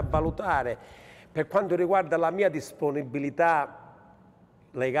iniziato a valutare per quanto riguarda la mia disponibilità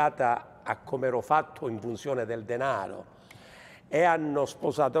legata a come ero fatto in funzione del denaro e hanno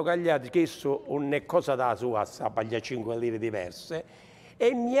sposato Gagliardi, chiesto una cosa da sua, a paglia 5 lire diverse,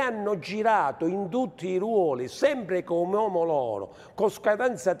 e mi hanno girato in tutti i ruoli, sempre come uomo loro, con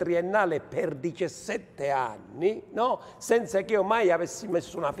scadenza triennale per 17 anni, no? Senza che io mai avessi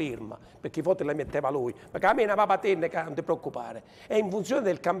messo una firma, perché i voti le metteva lui, perché a me una papatina, non ti preoccupare. E in funzione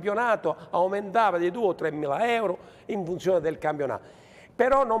del campionato aumentava di 2 o 3 mila euro in funzione del campionato.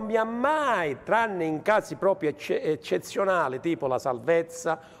 Però non mi ha mai, tranne in casi proprio eccezionali, tipo la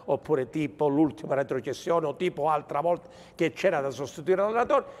salvezza, oppure tipo l'ultima retrocessione, o tipo altra volta che c'era da sostituire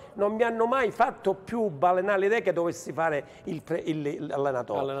l'allenatore, non mi hanno mai fatto più balenare l'idea che dovessi fare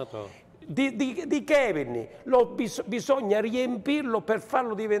l'allenatore. Di Kevin bisogna riempirlo per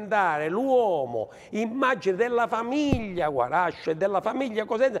farlo diventare l'uomo, immagine della famiglia Guarasci e della famiglia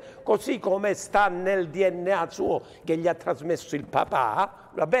Cosenza, così come sta nel DNA suo che gli ha trasmesso il papà,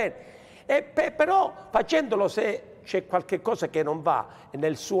 va bene? Però facendolo, se c'è qualche cosa che non va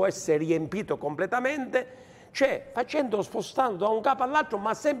nel suo essere riempito completamente, cioè facendolo, spostando da un capo all'altro,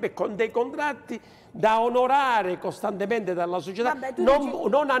 ma sempre con dei contratti da onorare costantemente dalla società,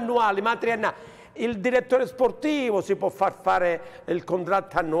 non annuali ma triennali. Il direttore sportivo si può far fare il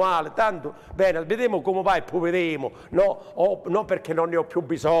contratto annuale, tanto bene, vediamo come va e poi vedremo, no perché non ne ho più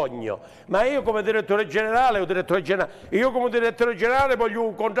bisogno, ma io come direttore generale voglio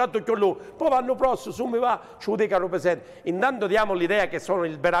un contratto con lui, poi l'anno prossimo su mi va, ci lo dicano presente, intanto diamo l'idea che sono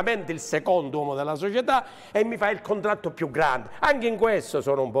veramente il secondo uomo della società e mi fa il contratto più grande. Anche in questo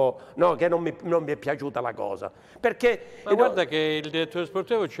sono un po', no, che non mi è piaciuta la cosa, perché ma guarda che il direttore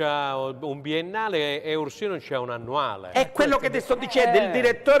sportivo c'ha un biennale quinquennale e Ursino c'è un annuale. È quello che ti sto dicendo, il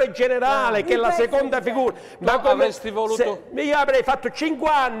direttore generale, che è la seconda figura. Ma avresti voluto... Io avrei fatto 5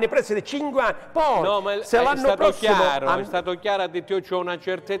 anni, Presidente, 5 anni. Poi, no, ma se l'anno prossimo... È stato chiaro, ha detto io ho una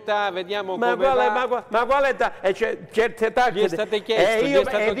certa età, vediamo come ma quale età? Certa età... Gli è stato chiesto,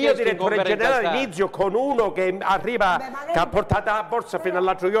 io direttore generale inizio con uno che arriva, che ha portato la borsa fino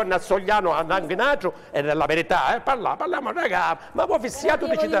all'altro giorno a Sogliano, a Nanghinaggio, e nella verità, parliamo ragazzi, ma voi fissiate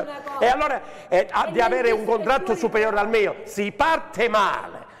tutti i cittadini. E allora di avere un contratto superiore al mio, si parte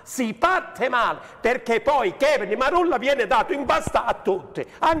male, perché poi Kevin Marulla viene dato in pasta a tutti,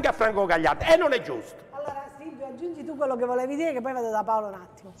 anche a Franco Gagliardi, e non è giusto. Allora Silvio, aggiungi tu quello che volevi dire, che poi vado da Paolo un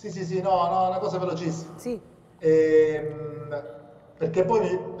attimo. Sì, no, una cosa velocissima. Sì. Perché poi mi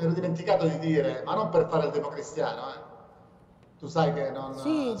ero dimenticato di dire, ma non per fare il democristiano, tu sai che non...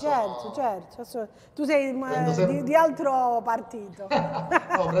 Sì, certo. Tu sei di altro partito.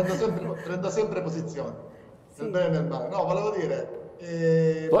 No, prendo sempre posizione. Nel bene e nel male. No, volevo dire...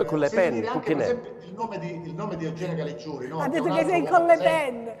 Poi con le penne, anche per esempio il nome di Eugenio Calicciuri, no? Ha detto che sei con le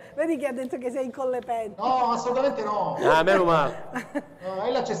penne. Vedi che ha detto che sei con le penne. No, assolutamente no. Meno male. No,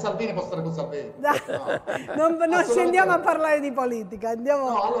 e là c'è Salvini, posso stare con Salvini. Non scendiamo a parlare di politica, andiamo...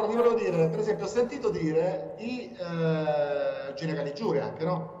 No, allora ti volevo dire, per esempio, ho sentito dire di Eugenio Calicciuri anche,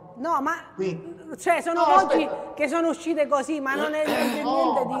 no? No, ma cioè sono voci che sono uscite così, ma non è niente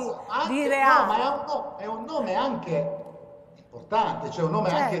di reale. No, ma è un nome anche importante, cioè un nome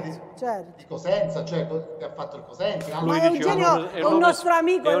anche di Cosenza, cioè che ha fatto il Cosenza. Ma Eugenio è un nostro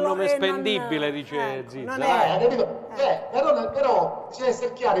amico. È un nome spendibile, dice Zizza. Però bisogna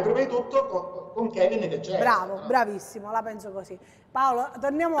essere chiari prima di tutto con Kevin che c'è. Bravo, bravissimo, la penso così. Paolo,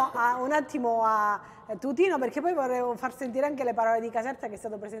 torniamo un attimo a Tutino, perché poi vorrei far sentire anche le parole di Caserta che è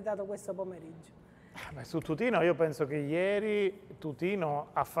stato presentato questo pomeriggio. Su Tutino io penso che ieri Tutino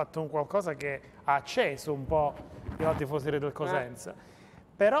ha fatto un qualcosa che ha acceso un po' i tifosi del Cosenza.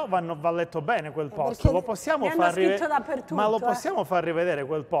 Però va letto bene quel post, lo possiamo far rivedere, ma lo possiamo far rivedere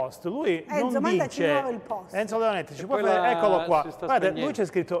quel post. Lui Enzo, non dice il post. Enzo Leonetti, eccolo qua. Guardate, lui c'è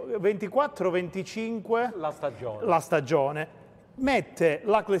scritto 24-25 la stagione. Mette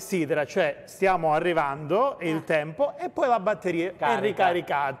la clessidra, cioè stiamo arrivando, è il tempo, e poi la batteria è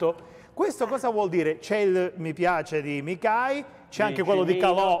ricaricato. Questo cosa vuol dire? C'è il mi piace di Mikai, c'è anche quello di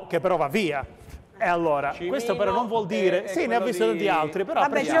Calò che però va via. E allora, questo però non vuol dire... Sì, ne ha visto tanti altri, però...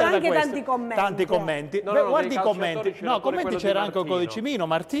 Vabbè, c'erano anche tanti commenti. Guardi i commenti. No, commenti c'era anche quello di Cimino,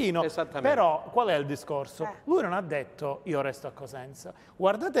 Martino. Però qual è il discorso? Lui non ha detto io resto a Cosenza.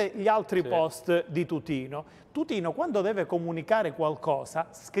 Guardate gli altri post di Tutino. Tutino, quando deve comunicare qualcosa,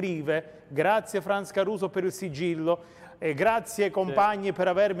 scrive grazie Franz Caruso per il sigillo, e grazie compagni per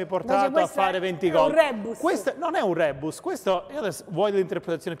avermi portato a fare 20 gol. Questo non è un rebus, questo io adesso vuoi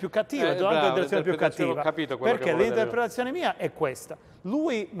l'interpretazione più cattiva, l'interpretazione più cattiva, perché l'interpretazione mia è questa.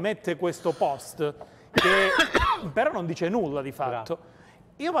 Lui mette questo post che però non dice nulla di fatto.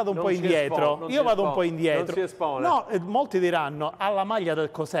 Io vado un po' indietro, Non si espone. No, molti diranno alla maglia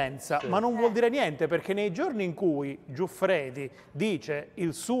del Cosenza, ma non vuol dire niente, perché nei giorni in cui Giuffredi dice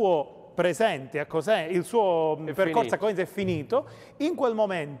il suo presente a Cosenza, il suo percorso a Cosenza è finito, in quel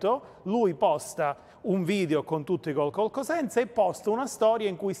momento lui posta un video con tutti i gol col Cosenza e posta una storia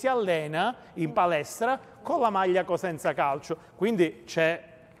in cui si allena in palestra con la maglia Cosenza Calcio, quindi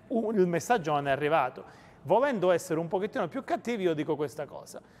il messaggio non è arrivato. Volendo essere un pochettino più cattivi, io dico questa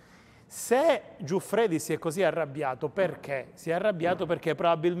cosa: se Giuffredi si è così arrabbiato, perché? Si è arrabbiato perché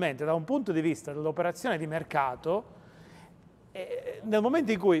probabilmente da un punto di vista dell'operazione di mercato, nel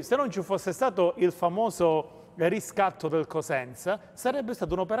momento in cui, se non ci fosse stato il famoso riscatto del Cosenza, sarebbe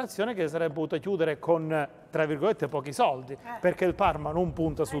stata un'operazione che sarebbe potuta chiudere con, tra virgolette, pochi soldi, perché il Parma non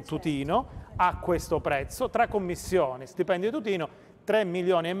punta su Tutino a questo prezzo, tra commissioni, stipendio di Tutino, 3,5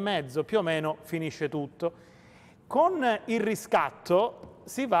 milioni più o meno finisce tutto. Con il riscatto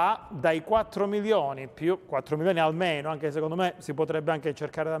si va dai 4 milioni, più 4 milioni almeno, anche secondo me si potrebbe anche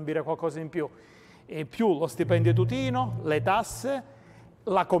cercare di ambire qualcosa in più, e più lo stipendio Tutino, le tasse,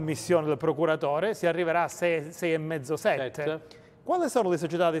 la commissione del procuratore, si arriverà a 6,5, 7. Quali sono le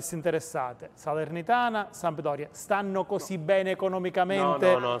società disinteressate? Salernitana, Sampdoria, stanno così bene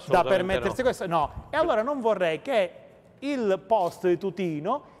economicamente da permettersi questo? No. E allora non vorrei che il post di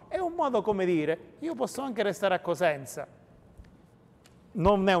Tutino è un modo come dire, io posso anche restare a Cosenza.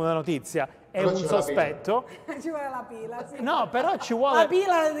 Non è una notizia, è un sospetto. Ci vuole la pila, sì. No, però ci vuole... La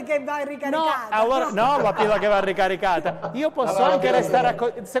pila che va ricaricata. No, la pila che va ricaricata. Io posso anche restare a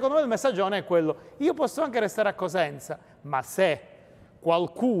Cosenza. Secondo me il messaggio non è quello. Io posso anche restare a Cosenza, ma se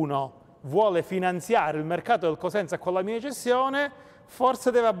qualcuno vuole finanziare il mercato del Cosenza con la mia cessione,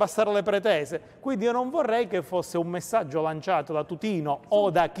 forse deve abbassare le pretese. Quindi io non vorrei che fosse un messaggio lanciato da Tutino o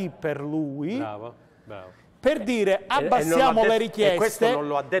da chi per lui. Bravo, bravo. Per dire abbassiamo le richieste. E questo non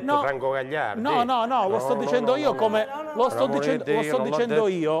lo ha detto Franco Gagliardi. No, lo sto dicendo io come lo sto dicendo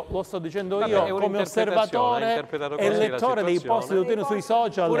io come osservatore e lettore dei post di Tutino sui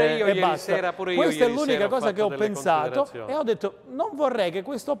social e basta. Questa è l'unica cosa che ho pensato e ho detto non vorrei che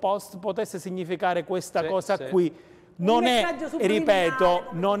questo post potesse significare questa cosa qui. Non è, ripeto,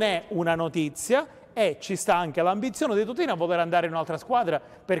 non è una notizia e ci sta anche l'ambizione di Tutino a voler andare in un'altra squadra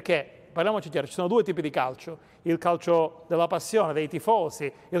perché parliamoci chiaro, ci sono due tipi di calcio, il calcio della passione, dei tifosi,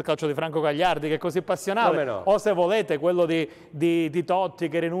 il calcio di Franco Gagliardi che è così passionale, o se volete quello di Totti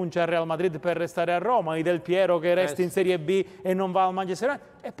che rinuncia al Real Madrid per restare a Roma, di Del Piero che resta in Serie B e non va al Manchester United,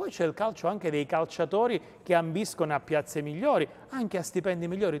 e poi c'è il calcio anche dei calciatori che ambiscono a piazze migliori, anche a stipendi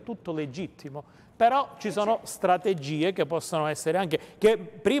migliori, tutto legittimo. Però ci sono strategie che possono essere anche, che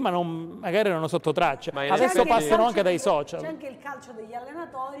prima magari erano sotto traccia, adesso passano anche dai social. C'è anche il calcio degli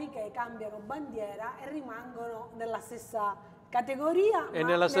allenatori che cambiano bandiera e rimangono nella stessa categoria e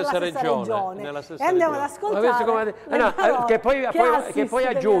nella stessa regione. E andiamo ad ascoltare che poi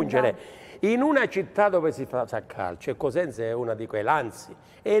aggiungere. In una città dove si fa calcio, e Cosenza è una di quei lanzi,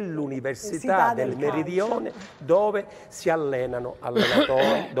 è l'università del Meridione dove si allenano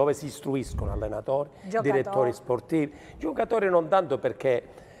allenatori, dove si istruiscono allenatori, direttori sportivi, giocatori non tanto perché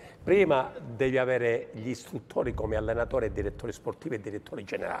prima devi avere gli istruttori come allenatori e direttori sportivi e direttori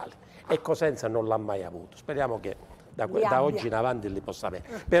generali e Cosenza non l'ha mai avuto, speriamo che da oggi in avanti li possa avere,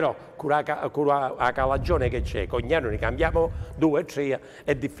 però con la calagione che c'è, ogni anno ne cambiamo 2 o 3,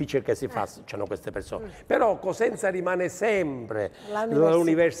 è difficile che si facciano queste persone, però Cosenza rimane sempre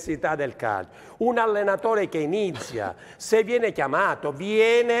l'università del calcio, un allenatore che inizia, se viene chiamato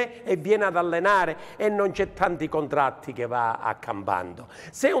viene ad allenare e non c'è tanti contratti che va accampando,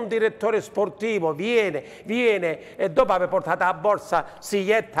 se un direttore sportivo viene e dopo aver portato la borsa si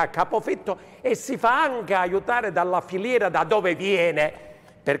ietta a capofitto e si fa anche aiutare dalla filiera da dove viene,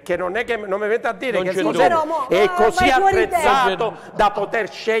 perché non è che non mi mette a dire che è così attrezzato da poter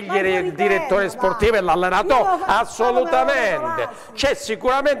scegliere il direttore sportivo e l'allenatore, assolutamente, c'è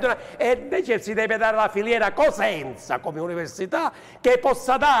sicuramente e invece si deve dare la filiera Cosenza come università che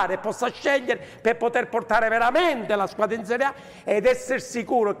possa scegliere per poter portare veramente la squadra in Serie A ed essere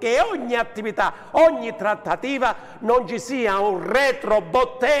sicuro che ogni attività, ogni trattativa non ci sia un retro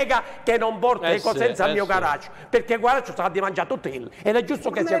bottega che non porta Cosenza al mio garage, perché garage sta di mangiare tutti ed è giusto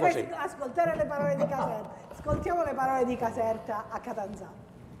che sia così. Ascoltare le parole di Caserta. Ascoltiamo le parole di Caserta a Catanzaro.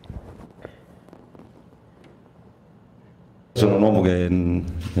 Sono un uomo che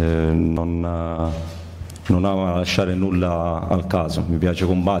non ama lasciare nulla al caso, mi piace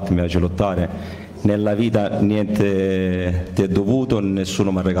combattere, mi piace lottare. Nella vita niente ti è dovuto,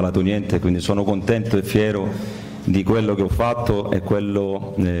 nessuno mi ha regalato niente, quindi sono contento e fiero di quello che ho fatto e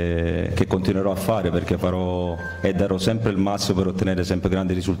quello che continuerò a fare, perché farò e darò sempre il massimo per ottenere sempre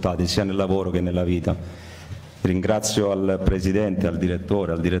grandi risultati sia nel lavoro che nella vita. Ringrazio al Presidente, al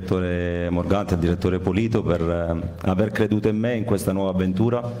direttore Morganti, al direttore Polito per aver creduto in me in questa nuova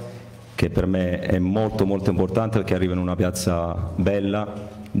avventura che per me è molto molto importante, perché arrivo in una piazza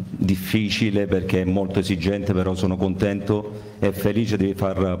bella, difficile perché è molto esigente, però sono contento e felice di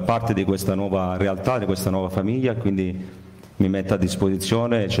far parte di questa nuova realtà, di questa nuova famiglia, quindi mi metto a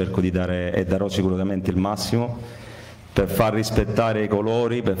disposizione e cerco di dare e darò sicuramente il massimo per far rispettare i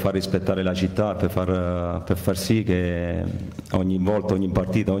colori, per far rispettare la città, per far sì che ogni volta, ogni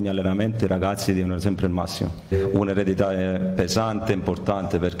partita, ogni allenamento i ragazzi diano sempre il massimo. Un'eredità pesante,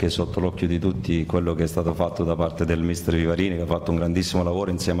 importante, perché è sotto l'occhio di tutti quello che è stato fatto da parte del mister Vivarini, che ha fatto un grandissimo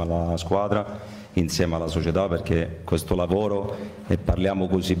lavoro insieme alla squadra, insieme alla società, perché questo lavoro, e parliamo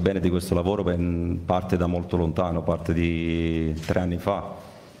così bene di questo lavoro, parte da molto lontano, parte di 3 anni fa.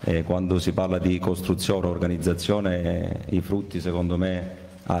 E quando si parla di costruzione, organizzazione, i frutti secondo me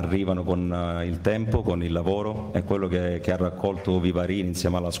arrivano con il tempo, con il lavoro, è quello che ha raccolto Vivarini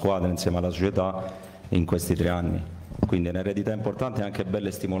insieme alla squadra, insieme alla società in questi 3 anni. Quindi è un'eredità importante e anche bella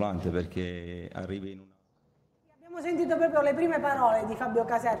e stimolante, perché arrivi in una... Abbiamo sentito proprio le prime parole di Fabio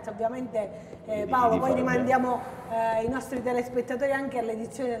Caserta, ovviamente Paolo, poi rimandiamo i nostri telespettatori anche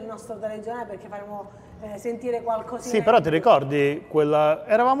all'edizione del nostro telegiornale, perché faremo sentire qualcosa. Sì, però ti ricordi,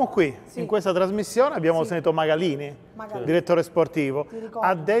 eravamo qui, in questa trasmissione, abbiamo sentito Magalini, direttore sportivo,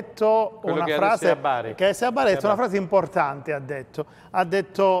 ha detto una frase, che se a Bari ha detto una frase importante, ha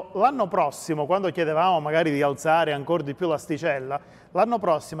detto l'anno prossimo, quando chiedevamo magari di alzare ancora di più l'asticella, l'anno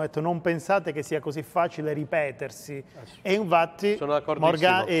prossimo ha detto non pensate che sia così facile ripetersi, e infatti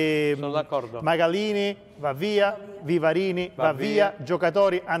Magalini va via, Vivarini va via,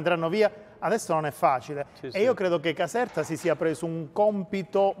 giocatori andranno via. Adesso non è facile e io credo che Caserta si sia preso un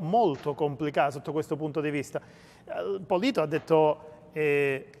compito molto complicato sotto questo punto di vista. Polito ha detto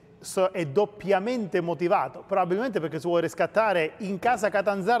è doppiamente motivato, probabilmente perché si vuole riscattare in casa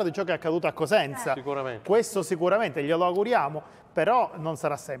Catanzaro di ciò che è accaduto a Cosenza. Sicuramente. Questo sicuramente glielo auguriamo, però non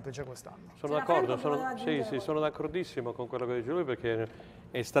sarà semplice quest'anno. Sono d'accordo, sono d'accordissimo con quello che dice lui, perché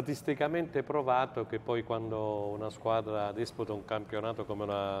è statisticamente provato che poi quando una squadra disputa un campionato come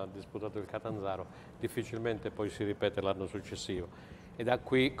ha disputato il Catanzaro, difficilmente poi si ripete l'anno successivo. E da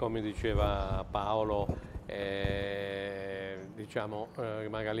qui, come diceva Paolo, diciamo,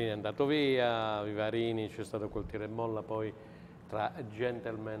 Magalini è andato via, Vivarini, c'è stato quel tira e molla, poi tra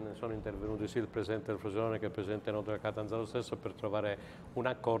gentleman sono intervenuti sia il Presidente del Frosinone che il Presidente noto del Catanzaro stesso per trovare un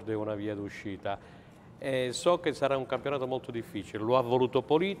accordo e una via d'uscita. So che sarà un campionato molto difficile, lo ha voluto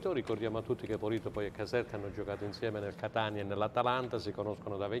Polito, ricordiamo a tutti che Polito poi e Caserta hanno giocato insieme nel Catania e nell'Atalanta, si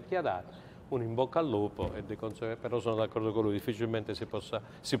conoscono da vecchia data, un in bocca al lupo, però sono d'accordo con lui, difficilmente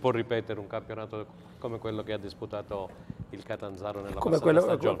si può ripetere un campionato come quello che ha disputato il Catanzaro nella passata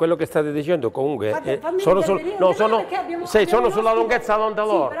stagione. Quello che state dicendo comunque sono sulla lunghezza d'onda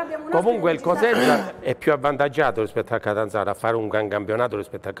loro. Comunque il Cosenza è più avvantaggiato rispetto al Catanzaro a fare un gran campionato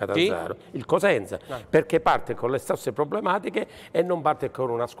rispetto al Catanzaro. Il Cosenza, perché parte con le stesse problematiche e non parte con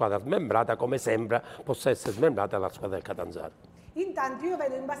una squadra smembrata come sembra possa essere smembrata la squadra del Catanzaro. Intanto io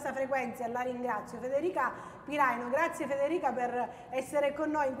vedo in bassa frequenza, e la ringrazio, Federica Piraino. Grazie Federica per essere con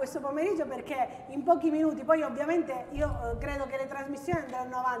noi in questo pomeriggio, perché in pochi minuti, poi ovviamente io credo che le trasmissioni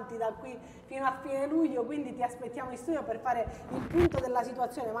andranno avanti da qui fino a fine luglio, quindi ti aspettiamo in studio per fare il punto della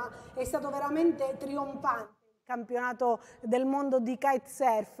situazione, ma è stato veramente trionfante il campionato del mondo di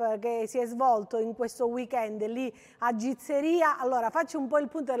kitesurf che si è svolto in questo weekend lì a Gizzeria. Allora faccio un po' il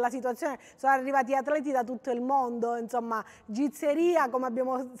punto della situazione, sono arrivati atleti da tutto il mondo, insomma Gizzeria, come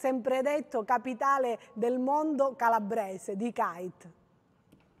abbiamo sempre detto, capitale del mondo calabrese di kite.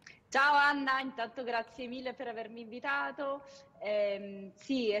 Ciao Anna, intanto grazie mille per avermi invitato.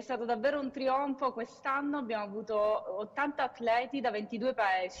 Sì, è stato davvero un trionfo quest'anno, abbiamo avuto 80 atleti da 22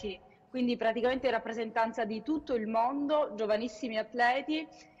 paesi. Quindi praticamente in rappresentanza di tutto il mondo, giovanissimi atleti.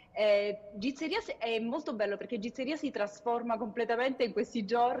 Gizzeria è molto bello perché Gizzeria si trasforma completamente in questi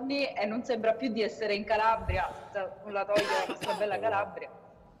giorni e non sembra più di essere in Calabria, nulla toglie la nostra bella Calabria,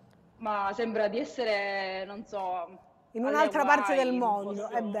 ma sembra di essere, non so, in un'altra parte del mondo,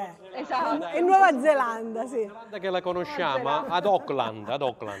 esatto. In Nuova Zelanda, sì. Che la conosciamo, ad Auckland.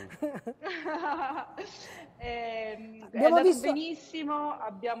 Abbiamo visto benissimo,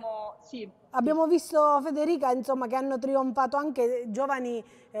 abbiamo visto Federica, insomma, che hanno trionfato anche giovani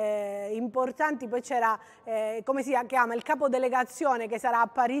importanti. Poi c'era, come si chiama, il capodelegazione che sarà a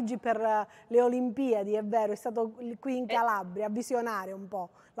Parigi per le Olimpiadi, è vero, è stato qui in Calabria a visionare un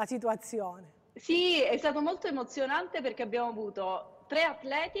po' la situazione. Sì, è stato molto emozionante perché abbiamo avuto 3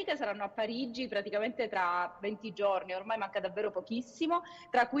 atleti che saranno a Parigi praticamente tra 20 giorni, ormai manca davvero pochissimo,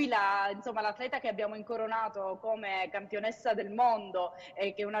 tra cui l'atleta che abbiamo incoronato come campionessa del mondo,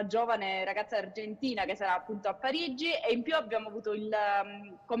 che è una giovane ragazza argentina che sarà appunto a Parigi, e in più abbiamo avuto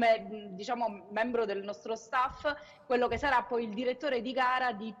come diciamo membro del nostro staff quello che sarà poi il direttore di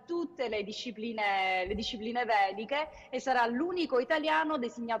gara di tutte le discipline veliche, e sarà l'unico italiano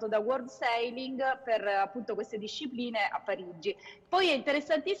designato da World Sailing per appunto queste discipline a Parigi. Poi è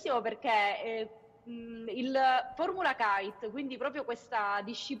interessantissimo perché il Formula Kite, quindi proprio questa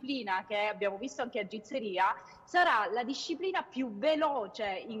disciplina che abbiamo visto anche a Gizzeria, sarà la disciplina più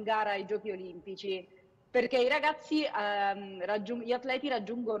veloce in gara ai Giochi Olimpici, perché i ragazzi, gli atleti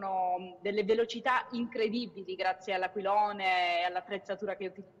raggiungono delle velocità incredibili grazie all'aquilone e all'attrezzatura che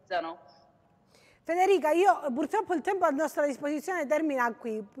utilizzano. Federica, io purtroppo il tempo a nostra disposizione termina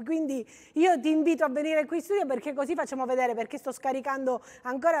qui, quindi io ti invito a venire qui in studio perché così facciamo vedere, perché sto scaricando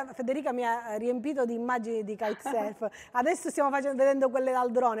ancora, Federica mi ha riempito di immagini di kitesurf, adesso stiamo vedendo quelle dal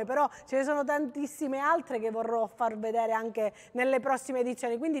drone, però ce ne sono tantissime altre che vorrò far vedere anche nelle prossime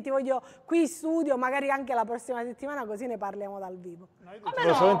edizioni, quindi ti voglio qui in studio, magari anche la prossima settimana, così ne parliamo dal vivo. Come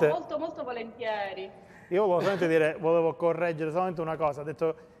no, molto volentieri. Io volevo correggere solamente una cosa, ha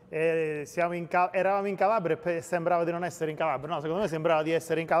detto eravamo in Calabria e sembrava di non essere in Calabria. No, secondo me sembrava di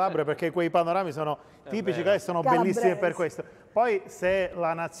essere in Calabria perché quei panorami sono tipici che sono bellissimi per questo. Poi se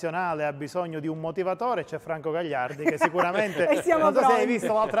la nazionale ha bisogno di un motivatore c'è Franco Gagliardi che sicuramente, non so se hai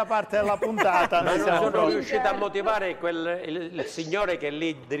visto l'altra parte della puntata. Ma non sono riuscito a motivare il signore che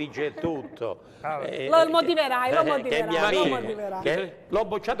lì dirige tutto. Lo motiverai, lo motiverai. L'ho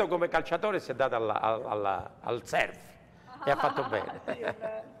bocciato come calciatore e si è dato al surf. E ha fatto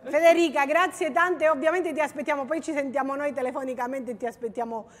bene. Federica, grazie tante, ovviamente ti aspettiamo, poi ci sentiamo noi telefonicamente e ti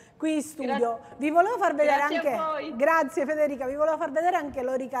aspettiamo qui in studio. Vi volevo far vedere grazie Federica, vi volevo far vedere anche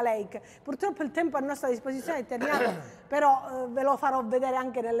l'Orica Lake. Purtroppo il tempo a nostra disposizione è terminato, però ve lo farò vedere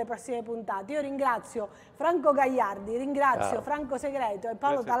anche nelle prossime puntate. Io ringrazio Franco Gagliardi, ringrazio Franco Segreto e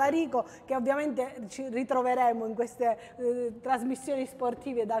Paolo Talarico, che ovviamente ci ritroveremo in queste trasmissioni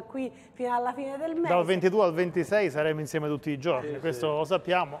sportive da qui fino alla fine del mese. Dal 22 al 26 saremo insieme tutti i giorni, questo lo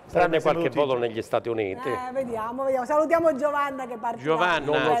sappiamo. Tranne qualche volo negli Stati Uniti. Vediamo. Salutiamo Giovanna che partirà.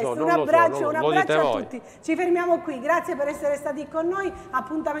 Giovanna, un abbraccio a tutti. Ci fermiamo qui. Grazie per essere stati con noi.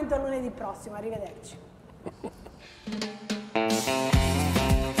 Appuntamento lunedì prossimo. Arrivederci.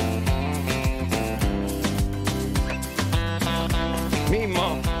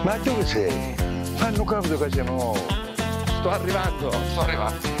 Mimmo, ma dove sei? Fanno capito che siamo... Sto arrivando.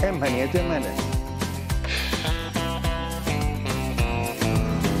 Ma niente.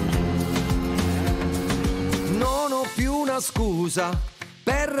 Non ho più una scusa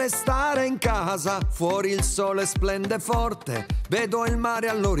per restare in casa, fuori il sole splende forte, vedo il mare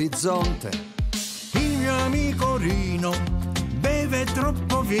all'orizzonte. Il mio amico Rino beve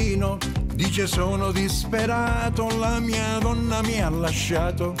troppo vino, dice sono disperato, la mia donna mi ha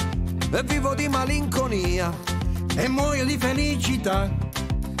lasciato. E vivo di malinconia e muoio di felicità,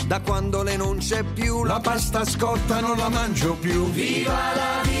 da quando lei non c'è più, la pasta scotta non la mangio più. Viva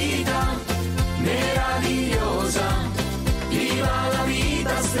la vita meravigliosa, viva la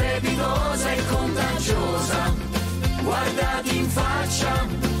vita strepitosa e contagiosa, guardati in faccia,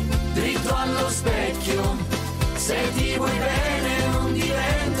 dritto allo specchio, se ti vuoi bene non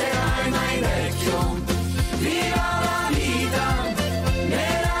diventerai mai vecchio. Viva la vita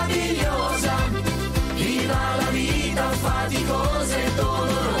meravigliosa, viva la vita faticosa e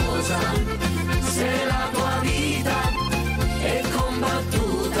dolorosa, se la tua vita è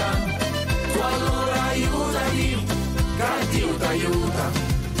combattuta, allora aiutati, che Dio t'aiuta.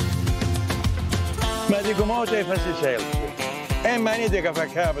 Ma dico, mo sei fatti selfie. E manite che fa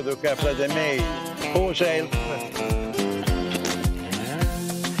capito che frate miei, o selfie.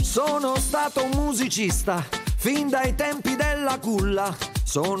 Sono stato un musicista fin dai tempi della culla.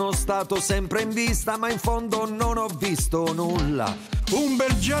 Sono stato sempre in vista, ma in fondo non ho visto nulla. Un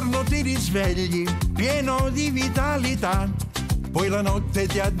bel giorno ti risvegli, pieno di vitalità, poi la notte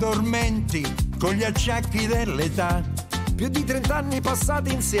ti addormenti con gli acciacchi dell'età. Più di 30 anni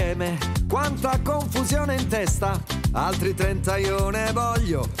passati insieme, quanta confusione in testa. Altri 30 io ne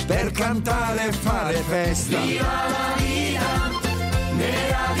voglio per cantare e fare festa. Viva la vita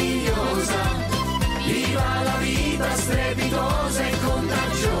meravigliosa, viva la vita strepitosa e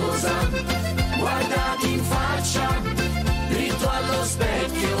contagiosa, guardati in faccia, dritto allo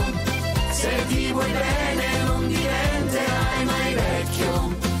specchio, se ti vuoi bene non diventerai mai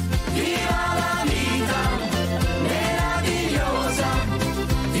vecchio. Viva la vita meravigliosa,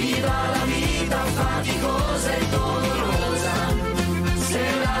 viva la vita faticosa e dolorosa, se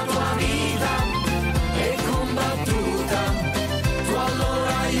la tua vita è combattuta, tu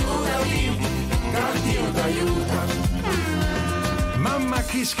allora aiutati, che Dio t'aiuta. Mamma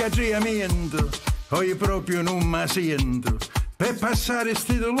che scagiamento, io proprio non mi sento, per passare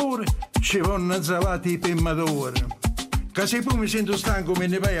sti dolori ci vanno zalati per madore. Che se poi mi sento stanco me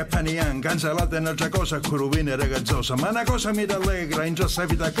ne vai a panian, canzalata è un'altra cosa a cui viene ragazzosa, ma una cosa mi rallegra in questa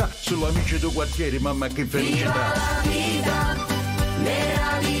vita qua, sull'amici dei quartieri, mamma che felicità.